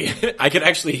 Okay. I could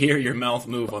actually hear your mouth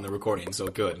move on the recording, so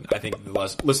good. I think the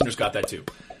listeners got that too.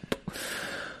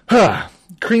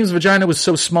 Cream's vagina was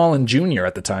so small and junior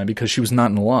at the time because she was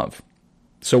not in love.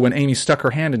 So when Amy stuck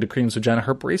her hand into Cream's vagina,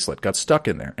 her bracelet got stuck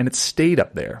in there, and it stayed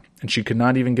up there. And she could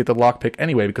not even get the lockpick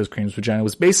anyway because Cream's vagina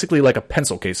was basically like a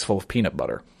pencil case full of peanut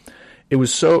butter. It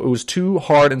was too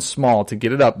hard and small to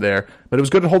get it up there, but it was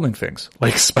good at holding things.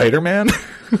 Like Spider-Man.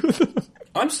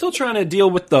 I'm still trying to deal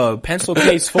with the pencil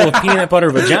case full of peanut butter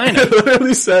vagina. It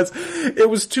literally says it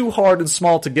was too hard and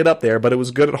small to get up there, but it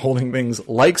was good at holding things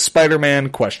like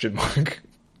Spider-Man, question mark.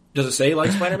 Does it say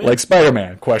like Spider-Man? Like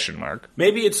Spider-Man, question mark.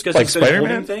 Maybe it's because Like he's holding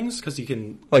Spider-Man? things, because he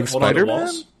can Like hold on to Spider-Man?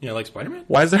 walls. Yeah, like Spider-Man?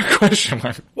 Why is there a question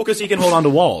mark? Well, because he can hold on to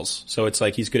walls, so it's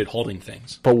like he's good at holding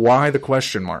things. But why the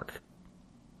question mark?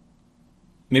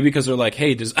 Maybe because they're like,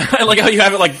 hey, does I like how you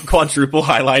have it like quadruple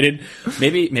highlighted.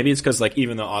 Maybe it's because like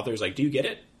even the author's like, do you get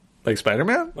it? Like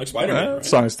Spider-Man? Like Spider-Man, right?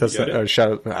 Sonic's testing, You get it?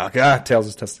 Shadow, oh god, Tails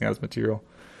is testing out his material.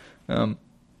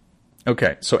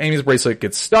 Okay, so Amy's bracelet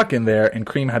gets stuck in there, and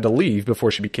Cream had to leave before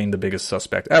she became the biggest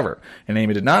suspect ever. And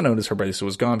Amy did not notice her bracelet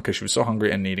was gone because she was so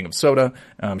hungry and needing of soda.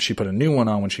 She put a new one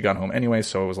on when she got home anyway,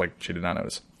 so it was like she did not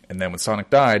notice. And then when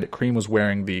Sonic died, Cream was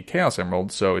wearing the Chaos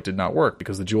Emerald, so it did not work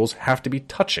because the jewels have to be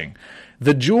touching.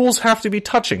 The jewels have to be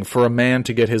touching for a man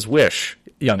to get his wish,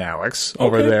 young Alex,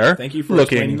 over Okay. there. Thank you for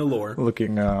explaining the lore.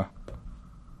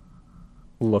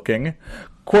 Looking.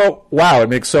 Quote, wow, it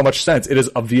makes so much sense. It is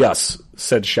obvious,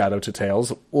 said Shadow to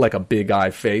Tails, like a big eye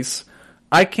face.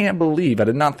 I can't believe I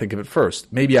did not think of it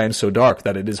first. Maybe I am so dark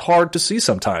that it is hard to see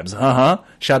sometimes.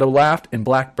 Shadow laughed, and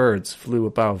black birds flew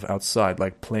above outside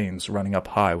like planes running up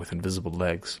high with invisible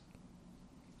legs.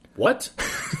 What?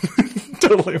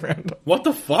 Totally random. What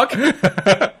the fuck?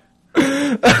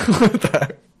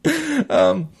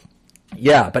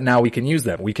 Yeah, but now we can use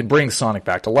them. We can bring Sonic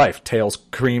back to life. Tails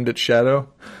creamed at Shadow.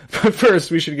 But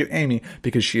first, we should get Amy,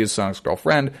 because she is Sonic's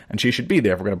girlfriend, and she should be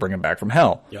there if we're going to bring him back from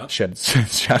hell. Yeah.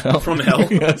 Shadow. From hell?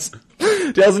 Yes.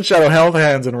 Tails and Shadow held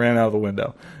hands and ran out of the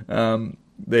window.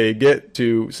 They get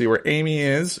to see where Amy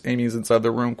is. Amy is inside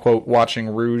the room, quote, watching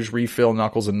Rouge refill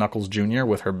Knuckles and Knuckles Jr.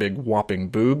 with her big whopping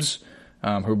boobs.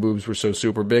 Her boobs were so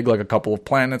super big, like a couple of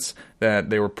planets, that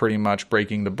they were pretty much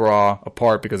breaking the bra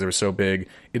apart because they were so big.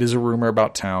 It is a rumor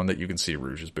about town that you can see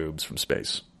Rouge's boobs from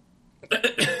space.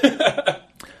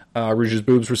 Rouge's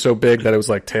boobs were so big that it was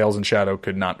like Tails and Shadow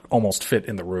could not almost fit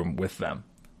in the room with them.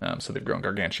 So they've grown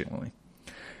gargantuanly.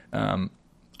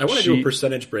 I want to do a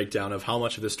percentage breakdown of how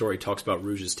much of this story talks about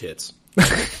Rouge's tits.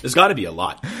 There's got to be a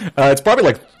lot. It's probably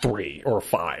like 3 or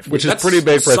 5, which is That's pretty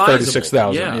big for a sizable.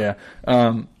 36,000.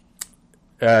 Yeah.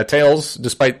 Tails,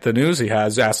 despite the news he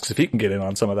has, asks if he can get in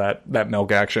on some of that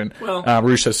milk action. Well-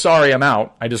 Rouge says, sorry, I'm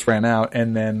out. I just ran out.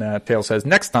 And then Tails says,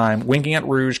 next time, winking at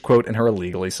Rouge, quote, in her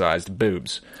illegally sized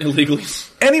boobs. Illegally.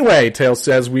 Anyway, Tails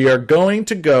says, we are going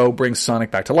to go bring Sonic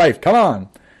back to life. Come on.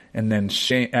 And then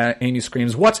Amy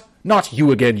screams, what? Not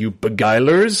you again, you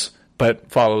beguilers. But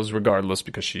follows regardless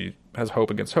because she has hope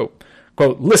against hope.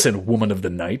 Quote, listen, woman of the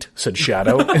night, said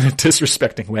Shadow in a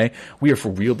disrespecting way. We are for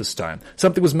real this time.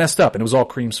 Something was messed up, and it was all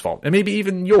Cream's fault. And maybe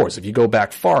even yours if you go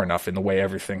back far enough in the way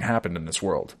everything happened in this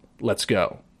world. Let's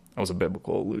go. That was a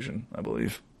biblical allusion, I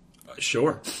believe.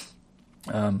 Sure.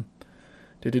 No,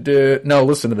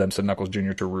 listen to them, said Knuckles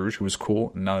Jr. to Rouge, who was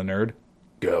cool and not a nerd.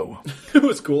 Go. It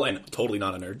was cool and totally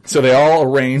not a nerd. So they all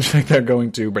arrange like they're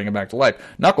going to bring him back to life.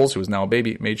 Knuckles, who is now a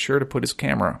baby, made sure to put his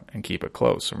camera and keep it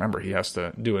close. Remember, he has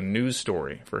to do a news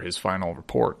story for his final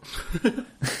report.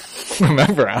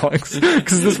 Remember, Alex,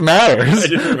 because this matters. I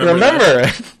didn't remember it.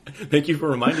 Thank you for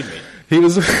reminding me. He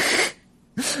was...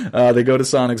 they go to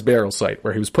Sonic's burial site,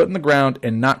 where he was put in the ground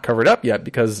and not covered up yet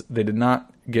because they did not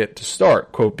get to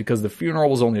start, quote, because the funeral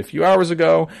was only a few hours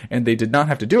ago, and they did not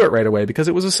have to do it right away because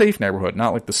it was a safe neighborhood,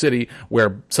 not like the city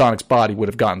where Sonic's body would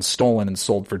have gotten stolen and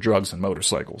sold for drugs and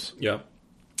motorcycles. Yeah.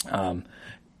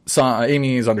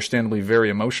 Amy is understandably very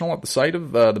emotional at the sight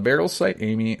of the burial site.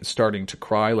 Amy is starting to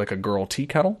cry like a girl tea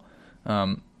kettle.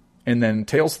 And then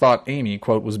Tails thought Amy,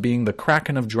 quote, was being the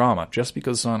Kraken of drama just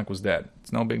because Sonic was dead.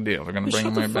 It's no big deal. They're going to bring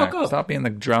him right back. Up. Stop being the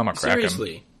drama Kraken.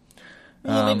 Seriously.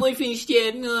 My boyfriend's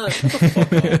dead. Shut the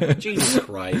fuck up. Jesus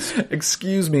Christ.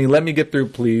 Excuse me, let me get through,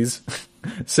 please,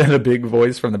 said a big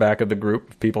voice from the back of the group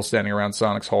of people standing around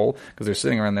Sonic's hole, because they're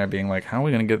sitting around there being like, how are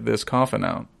we going to get this coffin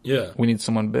out? Yeah. We need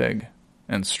someone big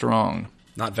and strong.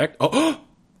 Not Vector. Oh,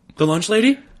 the lunch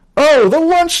lady? Oh, the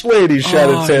lunch lady,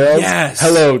 shouted Tails. Yes.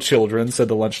 Hello, children, said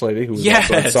the lunch lady, who was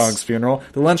also at Yes. Sonic's funeral.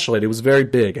 The lunch lady was very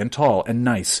big and tall and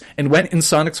nice, and went in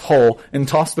Sonic's hole and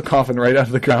tossed the coffin right out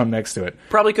of the ground next to it.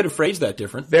 Probably could have phrased that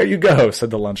different. There you go, said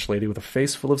the lunch lady with a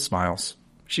face full of smiles.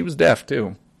 She was deaf,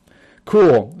 too.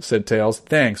 Cool, said Tails.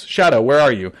 Thanks. Shadow, where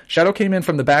are you? Shadow came in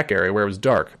from the back area where it was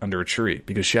dark, under a tree,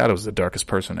 because Shadow's the darkest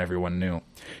person everyone knew.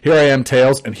 Here I am,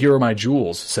 Tails, and here are my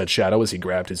jewels, said Shadow as he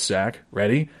grabbed his sack.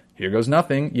 Ready? Here goes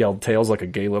nothing, yelled Tails like a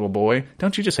gay little boy.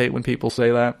 Don't you just hate when people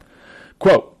say that?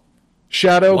 Quote,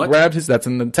 Shadow grabbed his... That's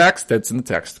in the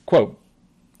text. Quote,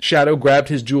 Shadow grabbed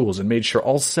his jewels and made sure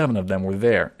all 7 of them were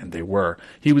there, and they were.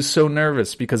 He was so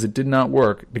nervous because it did not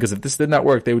work, because if this did not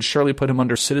work, they would surely put him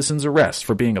under citizen's arrest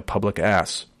for being a public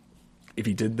ass. If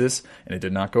he did this, and it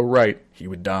did not go right, he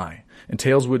would die. And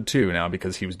Tails would too now,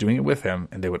 because he was doing it with him,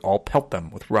 and they would all pelt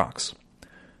them with rocks.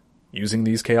 Using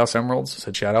these Chaos Emeralds,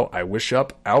 said Shadow, I wish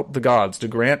out the gods to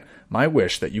grant my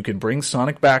wish that you can bring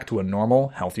Sonic back to a normal,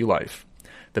 healthy life.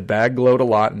 The bag glowed a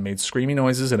lot and made screaming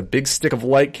noises, and a big stick of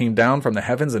light came down from the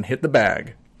heavens and hit the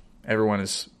bag. Everyone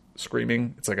is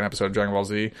screaming. It's like an episode of Dragon Ball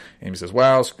Z. Amy says,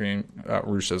 wow.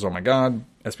 Rouge says, oh my god.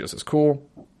 Espio says, cool.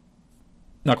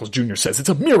 Knuckles Jr. says, it's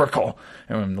a miracle.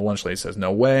 And the lunch lady says,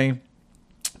 no way.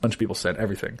 A bunch of people said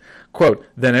everything. Quote,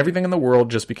 then everything in the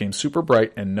world just became super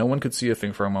bright and no one could see a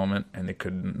thing for a moment and they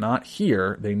could not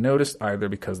hear. They noticed either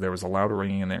because there was a loud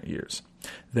ringing in their ears.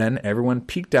 Then everyone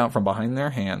peeked out from behind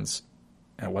their hands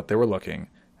at what they were looking.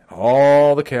 And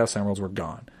all the Chaos Emeralds were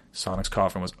gone. Sonic's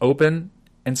coffin was open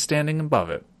and standing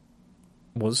above it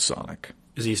was Sonic.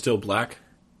 Is he still black?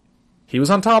 He was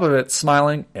on top of it,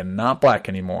 smiling, and not black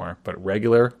anymore, but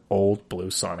regular old blue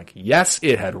Sonic. Yes,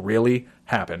 it had really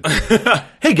happened.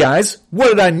 Hey guys, what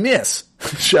did I miss?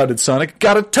 Shouted Sonic.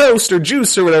 Got a toast or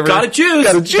juice or whatever. Got a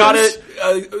juice.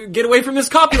 Gotta get away from this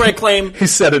copyright claim. He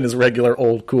said in his regular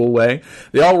old cool way.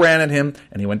 They all ran at him,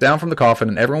 and he went down from the coffin,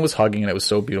 and everyone was hugging, and it was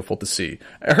so beautiful to see.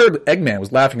 I heard Eggman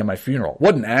was laughing at my funeral.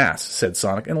 What an ass, said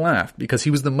Sonic, and laughed, because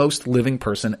he was the most living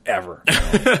person ever.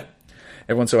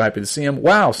 Everyone's so happy to see him.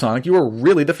 Wow, Sonic, you were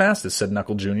really the fastest, said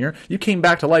Knuckle Jr. You came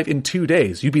back to life in 2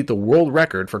 days. You beat the world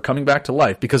record for coming back to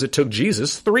life because it took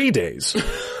Jesus 3 days.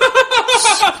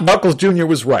 Knuckles Jr.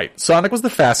 was right. Sonic was the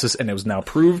fastest, and it was now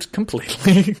proved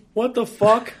completely. What the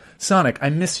fuck? Sonic, I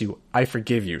miss you. I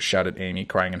forgive you, shouted Amy,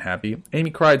 crying and happy.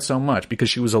 Amy cried so much because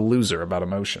she was a loser about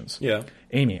emotions. Yeah.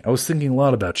 Amy, I was thinking a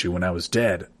lot about you when I was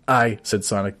dead. Said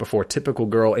Sonic before typical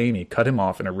girl Amy cut him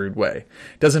off in a rude way.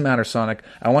 Doesn't matter, Sonic.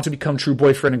 I want to become true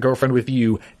boyfriend and girlfriend with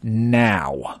you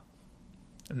now.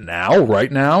 Now?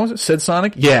 Right now? Said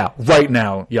Sonic. Yeah, right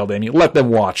now, yelled Amy. Let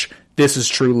them watch. This is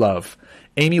true love.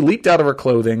 Amy leaped out of her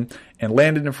clothing and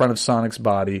landed in front of Sonic's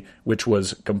body, which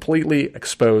was completely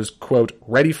exposed, quote,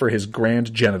 ready for his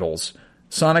grand genitals.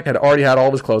 Sonic had already had all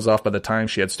of his clothes off by the time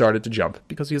she had started to jump,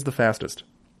 because he is the fastest.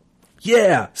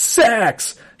 Yeah,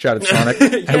 sex! Shouted Sonic,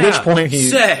 at which point he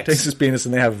takes his penis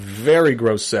and they have very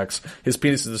gross sex. His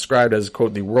penis is described as,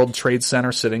 quote, the World Trade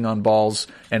Center sitting on balls,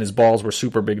 and his balls were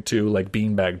super big too, like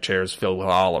beanbag chairs filled with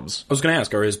olives. I was going to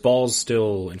ask, are his balls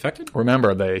still infected?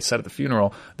 Remember, they said at the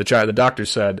funeral, the doctor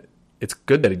said, it's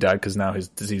good that he died because now his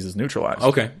disease is neutralized.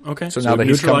 Okay. So now that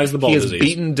he has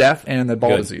beaten death and the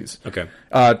ball disease. Okay.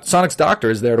 Sonic's doctor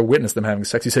is there to witness them having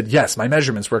sex. He said, yes, my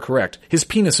measurements were correct. His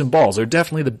penis and balls are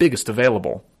definitely the biggest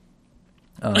available.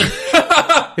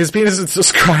 His penis is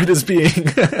described as being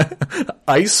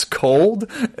ice cold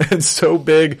and so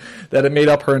big that it made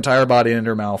up her entire body and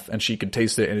her mouth, and she could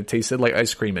taste it, and it tasted like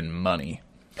ice cream and money.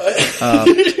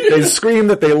 They scream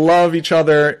that they love each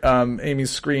other. Amy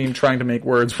screamed, trying to make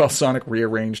words, while Sonic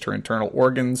rearranged her internal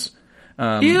organs.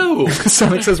 Ew!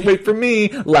 Sonic says, wait for me,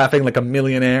 laughing like a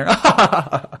millionaire.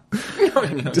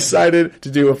 Decided to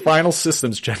do a final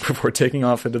systems check before taking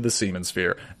off into the semen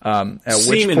sphere. At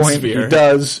which point he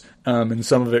does, and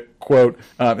some of it, quote,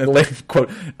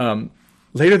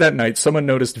 later that night, someone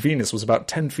noticed Venus was about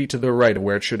 10 feet to the right of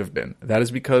where it should have been. That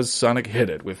is because Sonic hit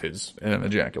it with his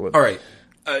ejaculate. All right.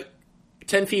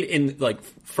 10 feet in, like,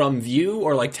 from view,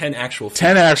 or like 10 actual feet?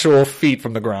 10 actual feet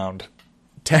from the ground.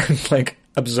 10, like,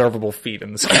 observable feet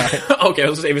in the sky. Okay, I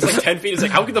was saying, if it's like 10 feet, it's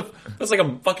like, that's like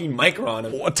a fucking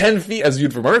micron. Well, 10 feet as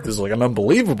viewed from Earth is like an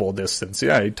unbelievable distance.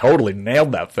 Yeah, he totally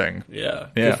nailed that thing. Yeah.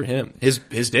 Good for him.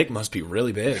 His dick must be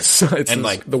really big. So it's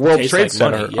like the World Trade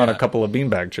Center on a couple of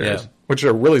beanbag chairs, which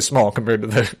are really small compared to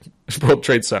the World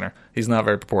Trade Center. He's not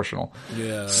very proportional.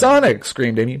 Yeah. Sonic,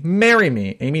 screamed Amy, marry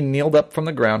me. Amy kneeled up from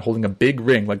the ground holding a big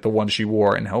ring like the one she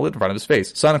wore and held it in front of his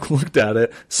face. Sonic looked at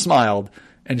it, smiled,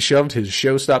 and shoved his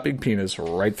show-stopping penis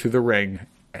right through the ring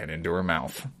and into her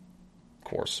mouth. Of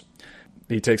course.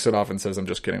 He takes it off and says, I'm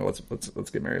just kidding. Let's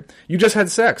get married. You just had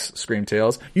sex, screamed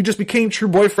Tails. You just became true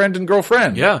boyfriend and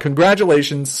girlfriend. Yeah.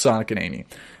 Congratulations, Sonic and Amy.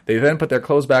 They then put their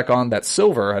clothes back on that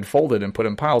Silver had folded and put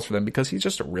in piles for them because he's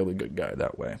just a really good guy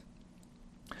that way.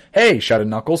 Hey, shouted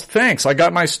Knuckles. Thanks, I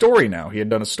got my story now. He had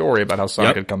done a story about how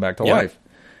Sonic had come back to life.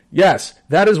 Yes,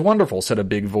 that is wonderful, said a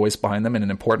big voice behind them in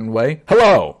an important way.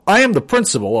 Hello, I am the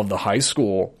principal of the high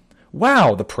school.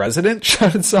 Wow, the president?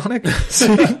 Shouted Sonic.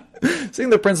 Seeing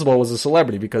the principal was a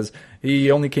celebrity because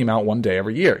he only came out one day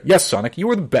every year. Yes, Sonic, you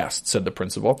were the best, said the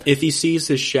principal. If he sees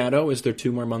his shadow, is there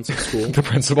 2 more months of school? The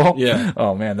principal? Yeah.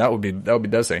 Oh man, that would be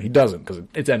devastating. He doesn't, because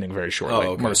it's ending very shortly.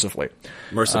 Oh, okay.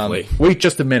 Mercifully. Wait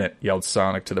just a minute, yelled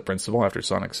Sonic to the principal after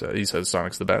he says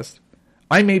Sonic's the best.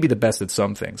 I may be the best at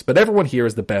some things, but everyone here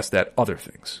is the best at other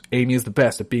things. Amy is the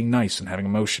best at being nice and having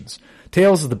emotions.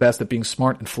 Tails is the best at being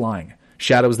smart and flying.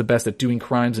 Shadow is the best at doing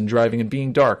crimes and driving and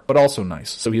being dark, but also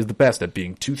nice, so he is the best at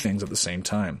being two things at the same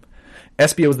time.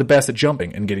 Espio is the best at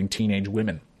jumping and getting teenage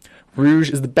women.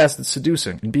 Rouge is the best at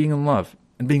seducing and being in love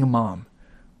and being a mom.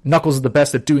 Knuckles is the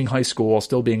best at doing high school while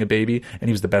still being a baby, and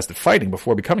he was the best at fighting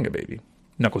before becoming a baby.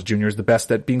 Knuckles Jr. is the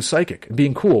best at being psychic and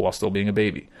being cool while still being a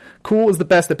baby. Cool is the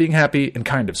best at being happy and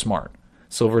kind of smart.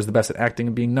 Silver is the best at acting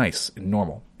and being nice and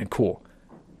normal and cool.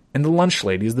 And the Lunch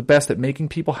Lady is the best at making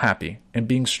people happy and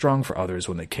being strong for others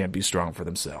when they can't be strong for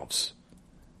themselves.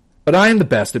 But I am the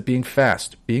best at being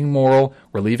fast, being moral,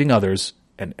 relieving others,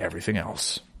 and everything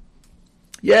else.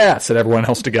 Yeah, said everyone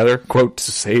else together, quote,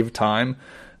 to save time.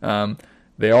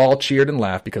 They all cheered and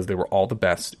laughed because they were all the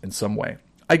best in some way.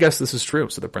 I guess this is true,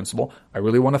 said the principal. I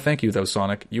really want to thank you, though,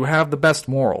 Sonic. You have the best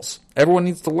morals. Everyone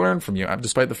needs to learn from you,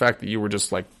 despite the fact that you were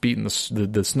just, like, beating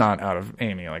the snot out of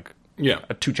Amy, like,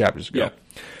 2 chapters ago. Yeah.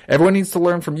 Everyone needs to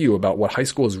learn from you about what high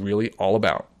school is really all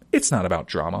about. It's not about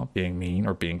drama, being mean,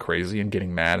 or being crazy and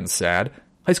getting mad and sad.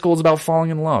 High school is about falling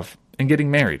in love and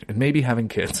getting married and maybe having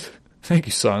kids. Thank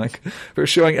you, Sonic, for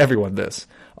showing everyone this.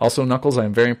 Also, Knuckles, I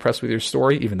am very impressed with your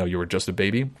story, even though you were just a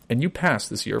baby, and you passed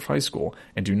this year of high school,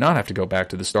 and do not have to go back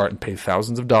to the start and pay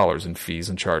thousands of dollars in fees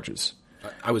and charges.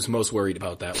 I was most worried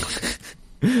about that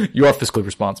one. You are fiscally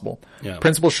responsible. Yeah.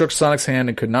 Principal shook Sonic's hand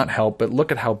and could not help but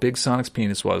look at how big Sonic's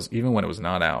penis was, even when it was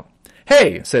not out.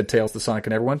 Hey, said Tails to Sonic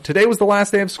and everyone, today was the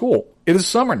last day of school. It is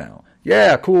summer now.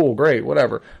 Yeah, cool, great,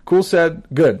 whatever. Cool said,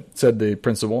 good, said the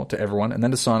principal to everyone, and then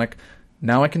to Sonic,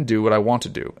 now I can do what I want to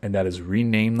do, and that is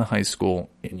rename the high school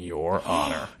in your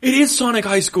honor. It is Sonic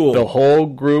High School! The whole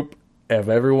group of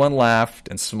everyone laughed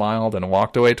and smiled and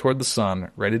walked away toward the sun,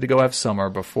 ready to go have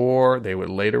summer before they would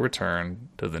later return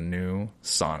to the new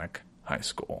Sonic High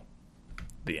School.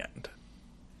 The end.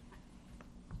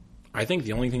 I think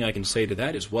the only thing I can say to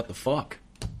that is what the fuck?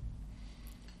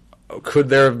 Could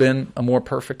there have been a more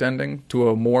perfect ending to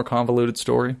a more convoluted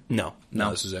story? No,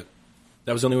 this is it.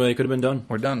 That was the only way it could have been done.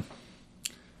 We're done.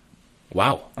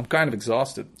 Wow. I'm kind of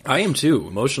exhausted. I am too.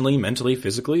 Emotionally, mentally,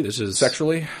 physically. This is...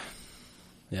 Sexually?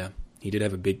 Yeah. He did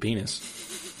have a big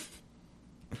penis.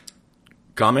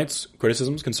 Comments,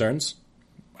 criticisms, concerns?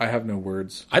 I have no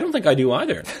words. I don't think I do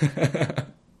either.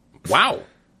 Wow.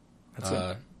 That's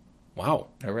it. Wow.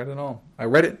 I read it all. I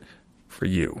read it for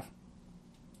you.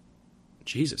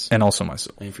 Jesus. And also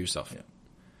myself. And for yourself. Yeah.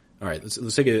 All right.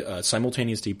 Let's take a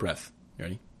simultaneous deep breath. You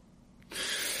ready?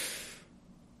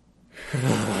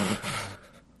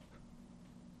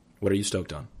 What are you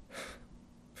stoked on?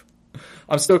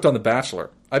 I'm stoked on The Bachelor.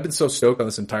 I've been so stoked on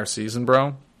this entire season,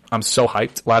 bro. I'm so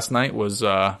hyped. Last night was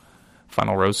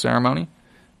final rose ceremony,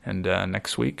 and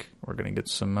next week we're gonna get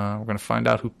some. We're gonna find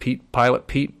out who Pilot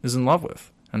Pete is in love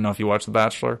with. I don't know if you watch The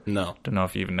Bachelor. No. Don't know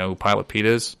if you even know who Pilot Pete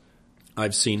is.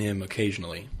 I've seen him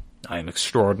occasionally. I am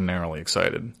extraordinarily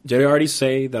excited. Did I already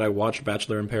say that I watched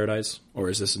Bachelor in Paradise, or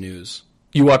is this news?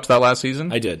 You watched that last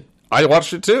season? I did. I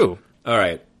watched it too. All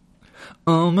right.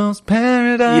 Almost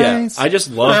paradise. Yeah, I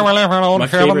just love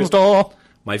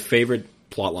my favorite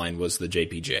plot line was the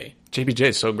JPJ. JPJ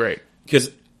is so great.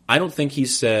 Because I don't think he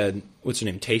said, what's her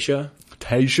name, Tasha?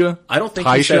 Tasha? I don't think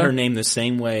he said her name the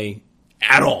same way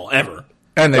at all, ever.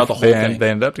 And the whole thing. They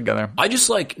ended up together. I just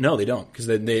no, they don't, because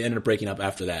they ended up breaking up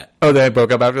after that. Oh, they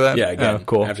broke up after that? Yeah, again,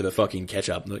 cool. After the fucking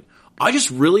catch-up. Like, I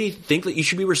just really think that you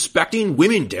should be respecting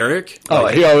women, Derek. Oh,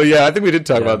 yeah, I think we did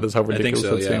talk about this, how ridiculous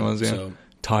that scene was. Yeah. So,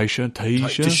 Tasha.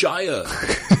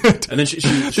 Tashia. And then she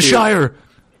the Shire.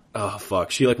 Oh, fuck.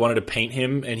 She, wanted to paint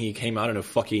him, and he came out in a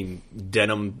fucking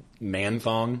denim man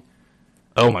thong.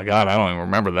 Oh, my God. I don't even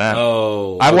remember that.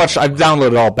 Oh. I've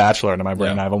downloaded all Bachelor into my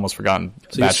brain, and I've almost forgotten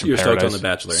Bachelor you're Paradise. Stoked on The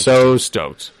Bachelor. So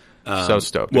stoked. So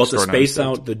stoked. Well, to space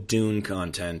out the Dune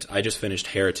content, I just finished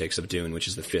Heretics of Dune, which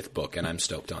is the 5th book, and I'm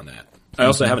stoked on that. I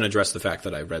also haven't addressed the fact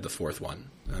that I read the 4th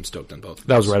one, and I'm stoked on both of those.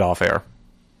 That was right off air.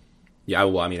 Yeah,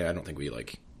 well, I mean, I don't think we,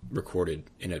 recorded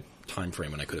in a time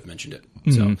frame when I could have mentioned it.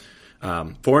 Mm-hmm.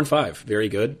 So, 4 and 5, very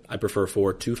good. I prefer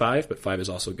 4 to 5, but 5 is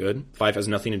also good. 5 has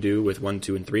nothing to do with 1,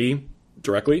 2, and 3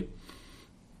 directly.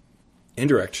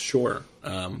 Indirect, sure.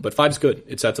 But 5's good.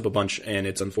 It sets up a bunch, and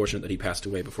it's unfortunate that he passed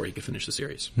away before he could finish the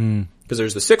series. Because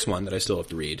there's the 6th one that I still have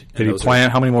to read.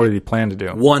 How many more did he plan to do?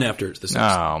 1 after the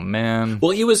 6th. Oh, man.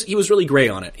 Well, he was really gray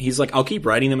on it. He's like, I'll keep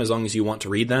writing them as long as you want to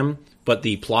read them, but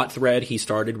the plot thread he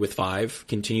started with 5,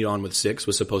 continued on with 6,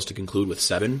 was supposed to conclude with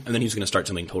 7, and then he was going to start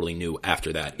something totally new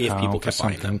after that, if people kept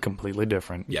buying them. Something completely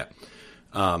different. Yeah.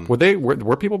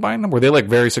 Were people buying them? Were they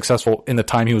very successful in the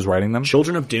time he was writing them?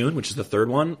 Children of Dune, which is the 3rd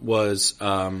one, was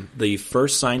the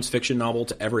first science fiction novel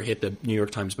to ever hit the New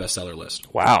York Times bestseller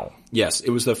list. Wow. Yes,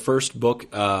 it was the first book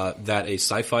that a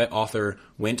sci-fi author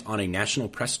went on a national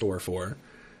press tour for,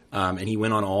 And he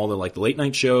went on all the like the late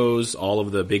night shows, all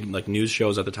of the big like news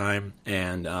shows at the time,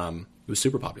 and it was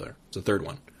super popular. It's the third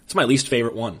one. It's my least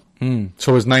favorite one.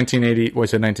 So it was 1980. What, you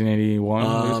said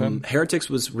 1981? Heretics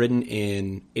was written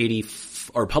in 80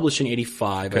 or published in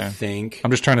 85, I think.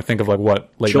 I'm just trying to think of like what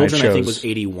late Children, night shows. I think, was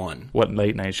 81. What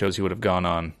late night shows he would have gone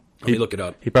on? Let me look it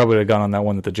up. He probably would have gone on that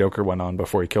one that the Joker went on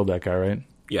before he killed that guy, right?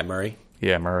 Yeah, Murray.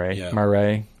 Yeah, Murray. Yeah.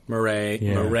 Murray.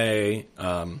 Yeah. Murray.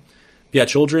 Yeah,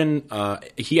 Children.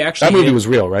 He actually That movie was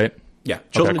real, right? Yeah,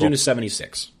 Children of cool. Dune is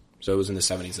 76, so it was in the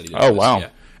 70s that he did. Oh, this. wow. Yeah.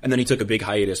 And then he took a big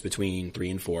hiatus between 3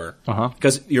 and 4 Uh-huh.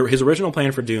 because his original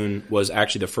plan for Dune was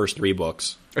actually the first 3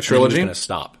 books. A trilogy? He was going to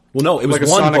stop. Well, no, it was Like a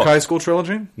one Sonic book. High School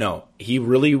trilogy? No, he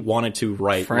really wanted to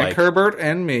write Frank like Herbert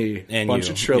and me. and bunch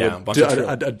you. of trilogy. Yeah, bunch of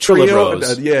a Trilla trio.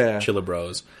 Bros. Yeah. Trilla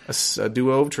Bros. A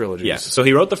duo of trilogies. Yeah, so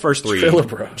he wrote the first 3. Trilla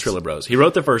Bros. Trilla Bros. He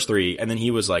wrote the first 3, and then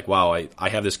he was like, wow, I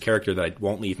have this character that I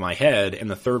won't leave my head, and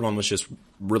the third one was just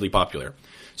really popular.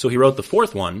 So he wrote the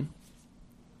 4th one,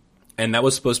 and that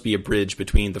was supposed to be a bridge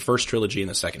between the first trilogy and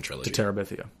the second trilogy. To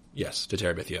Terabithia. Yes, to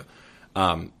Terabithia.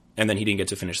 And then he didn't get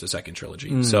to finish the second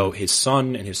trilogy. So his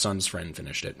son and his son's friend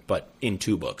finished it, but in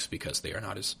 2 books because they are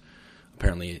not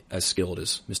apparently as skilled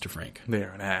as Mr. Frank. They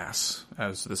are an ass,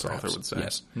 as this author would say.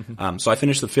 Yes. So I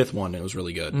finished the 5th one, and it was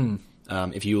really good.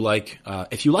 If you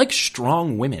like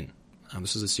strong women,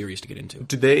 this is a series to get into.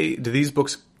 Do these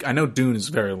books, I know Dune is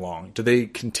very long. Do they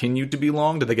continue to be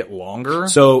long? Do they get longer?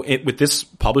 So with this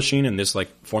publishing and this like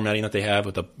formatting that they have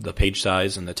with the page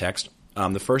size and the text,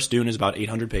 the first Dune is about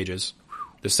 800 pages.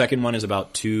 The second one is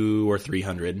about 200 or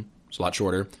 300. It's a lot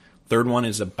shorter. Third one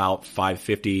is about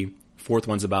 550. Fourth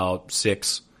one's about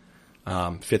 6.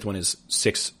 Fifth one is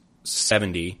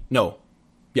 670. No.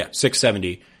 Yeah,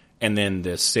 670. And then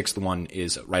the 6th one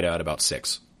is right out about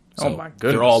 6. So oh my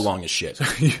goodness. They're all long as shit.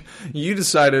 You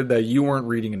decided that you weren't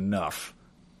reading enough.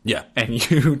 Yeah. And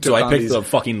you took So I on picked these the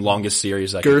fucking longest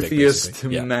series I could pick. girthiest,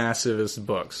 Basically. Yeah. massivest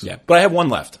books. Yeah. But I have one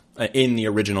left in the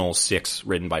original 6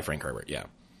 written by Frank Herbert. Yeah.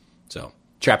 So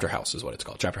Chapter House is what it's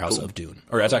called. Chapter House of Dune.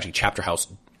 Or that's actually Chapter House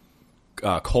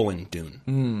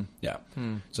Dune. Yeah.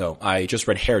 So I just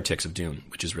read Heretics of Dune,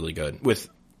 which is really good, with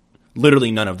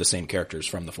literally none of the same characters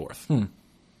from the 4th.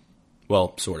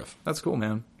 Well, sort of. That's cool,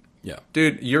 man. Yeah.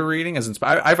 Dude, your reading has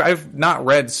inspired. I've not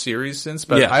read series since,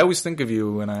 but Yeah. I always think of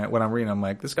you when I'm reading. I'm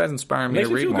like, this guy's inspiring me Makes to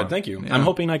me read feel more. good. Thank you. Yeah. I'm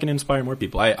hoping I can inspire more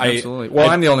people. Absolutely. Well,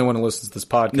 I'm the only one who listens to this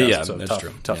podcast. Yeah, so that's tough,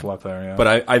 true. Tough Yeah. luck there. Yeah.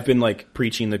 But I've been like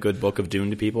preaching the good book of Dune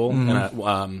to people,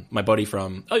 and my buddy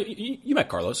from you met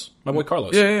Carlos, my boy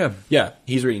Carlos. Yeah.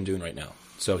 He's reading Dune right now,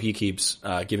 so he keeps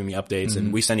giving me updates,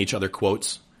 and we send each other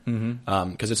quotes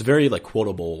because it's a very like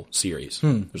quotable series.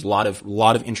 There's a lot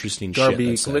of interesting shit. Garby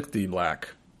that's said. Glickty Black.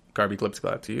 Garby Glickty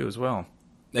Black to you as well.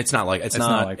 It's not like it's not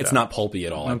not like it's that. not pulpy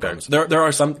at all. I Okay. promise. There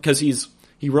are some because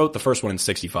he wrote the first one in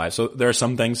 65, so there are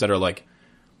some things that are like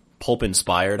pulp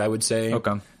inspired. I would say.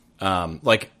 Okay.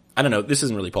 Like I don't know, this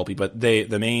isn't really pulpy, but the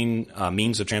main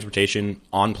means of transportation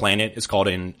on planet is called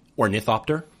an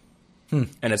ornithopter, and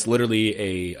it's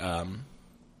literally a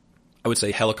I would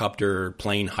say helicopter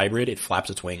plane hybrid. It flaps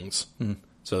its wings,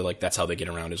 so like that's how they get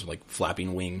around is like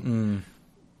flapping wing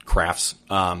crafts.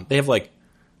 They have like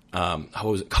how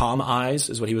was it? Comm eyes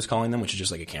is what he was calling them, which is just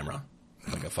like a camera,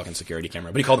 like a fucking security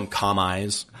camera. But he called them comm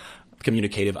eyes,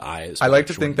 communicative eyes. I like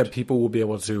to think that people will be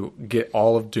able to get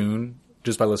all of Dune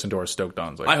just by listening to our Stoked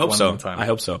Ons. Like I hope one so. at a time. I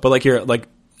hope so. But like here, like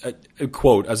a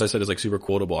quote, as I said, is like super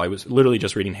quotable. I was literally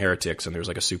just reading Heretics, and there's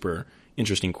like a super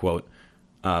interesting quote,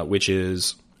 which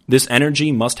is, "This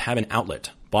energy must have an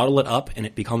outlet. Bottle it up, and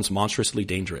it becomes monstrously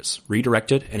dangerous.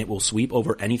 Redirect it, and it will sweep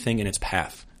over anything in its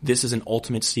path. This is an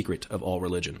ultimate secret of all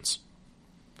religions."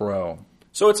 Bro.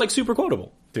 So it's like super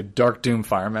quotable. Did Dark Doom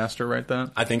Firemaster write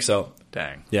that? I think so.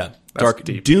 Dang. Yeah. Dark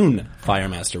deep. Dune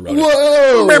Firemaster wrote it.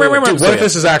 Whoa! Dude, So, what if yeah.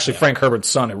 this is actually Frank Herbert's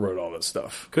son who wrote all this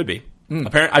stuff? Could be.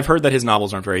 Apparently, I've heard that his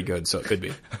novels aren't very good, so it could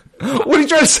be. What are you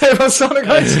trying to say about Sonic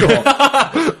High School?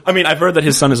 I mean, I've heard that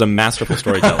his son is a masterful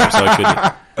storyteller, so it could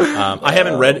be. I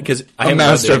haven't read because I A haven't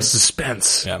master read of those.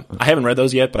 suspense. Yeah, I haven't read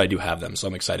those yet, but I do have them, so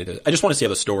I'm excited to. I just want to see how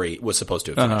the story was supposed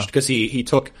to have finished because he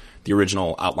took the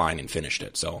original outline and finished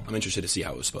it. So I'm interested to see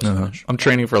how it was supposed to finish. I'm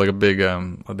training for like a big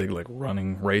like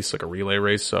running race, like a relay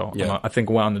race. So Yeah. I think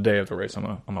on the day of the race,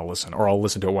 I'm gonna listen, or I'll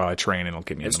listen to it while I train, and it'll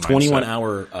get me. It's in the 21 mindset.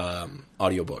 hour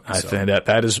audiobook. I so. think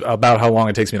that is about how long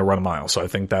it takes me to run a mile. So I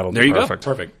think that'll There be you perfect.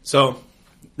 go. Perfect. So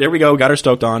there we go. Got our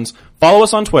Stoked Ons. Follow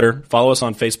us on Twitter. Follow us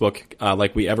on Facebook.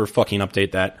 Like we ever fucking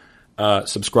update that.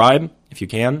 Subscribe if you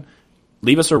can.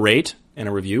 Leave us a rate and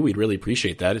a review. We'd really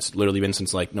appreciate that. It's literally been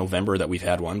since like November that we've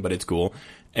had one, but it's cool.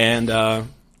 And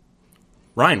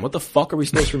Ryan, what the fuck are we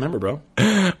supposed to remember, bro?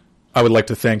 I would like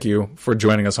to thank you for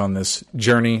joining us on this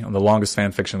journey, on the longest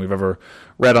fan fiction we've ever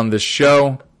read on this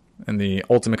show, and the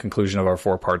ultimate conclusion of our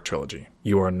 4-part trilogy.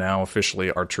 You are now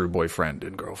officially our true boyfriend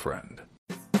and girlfriend.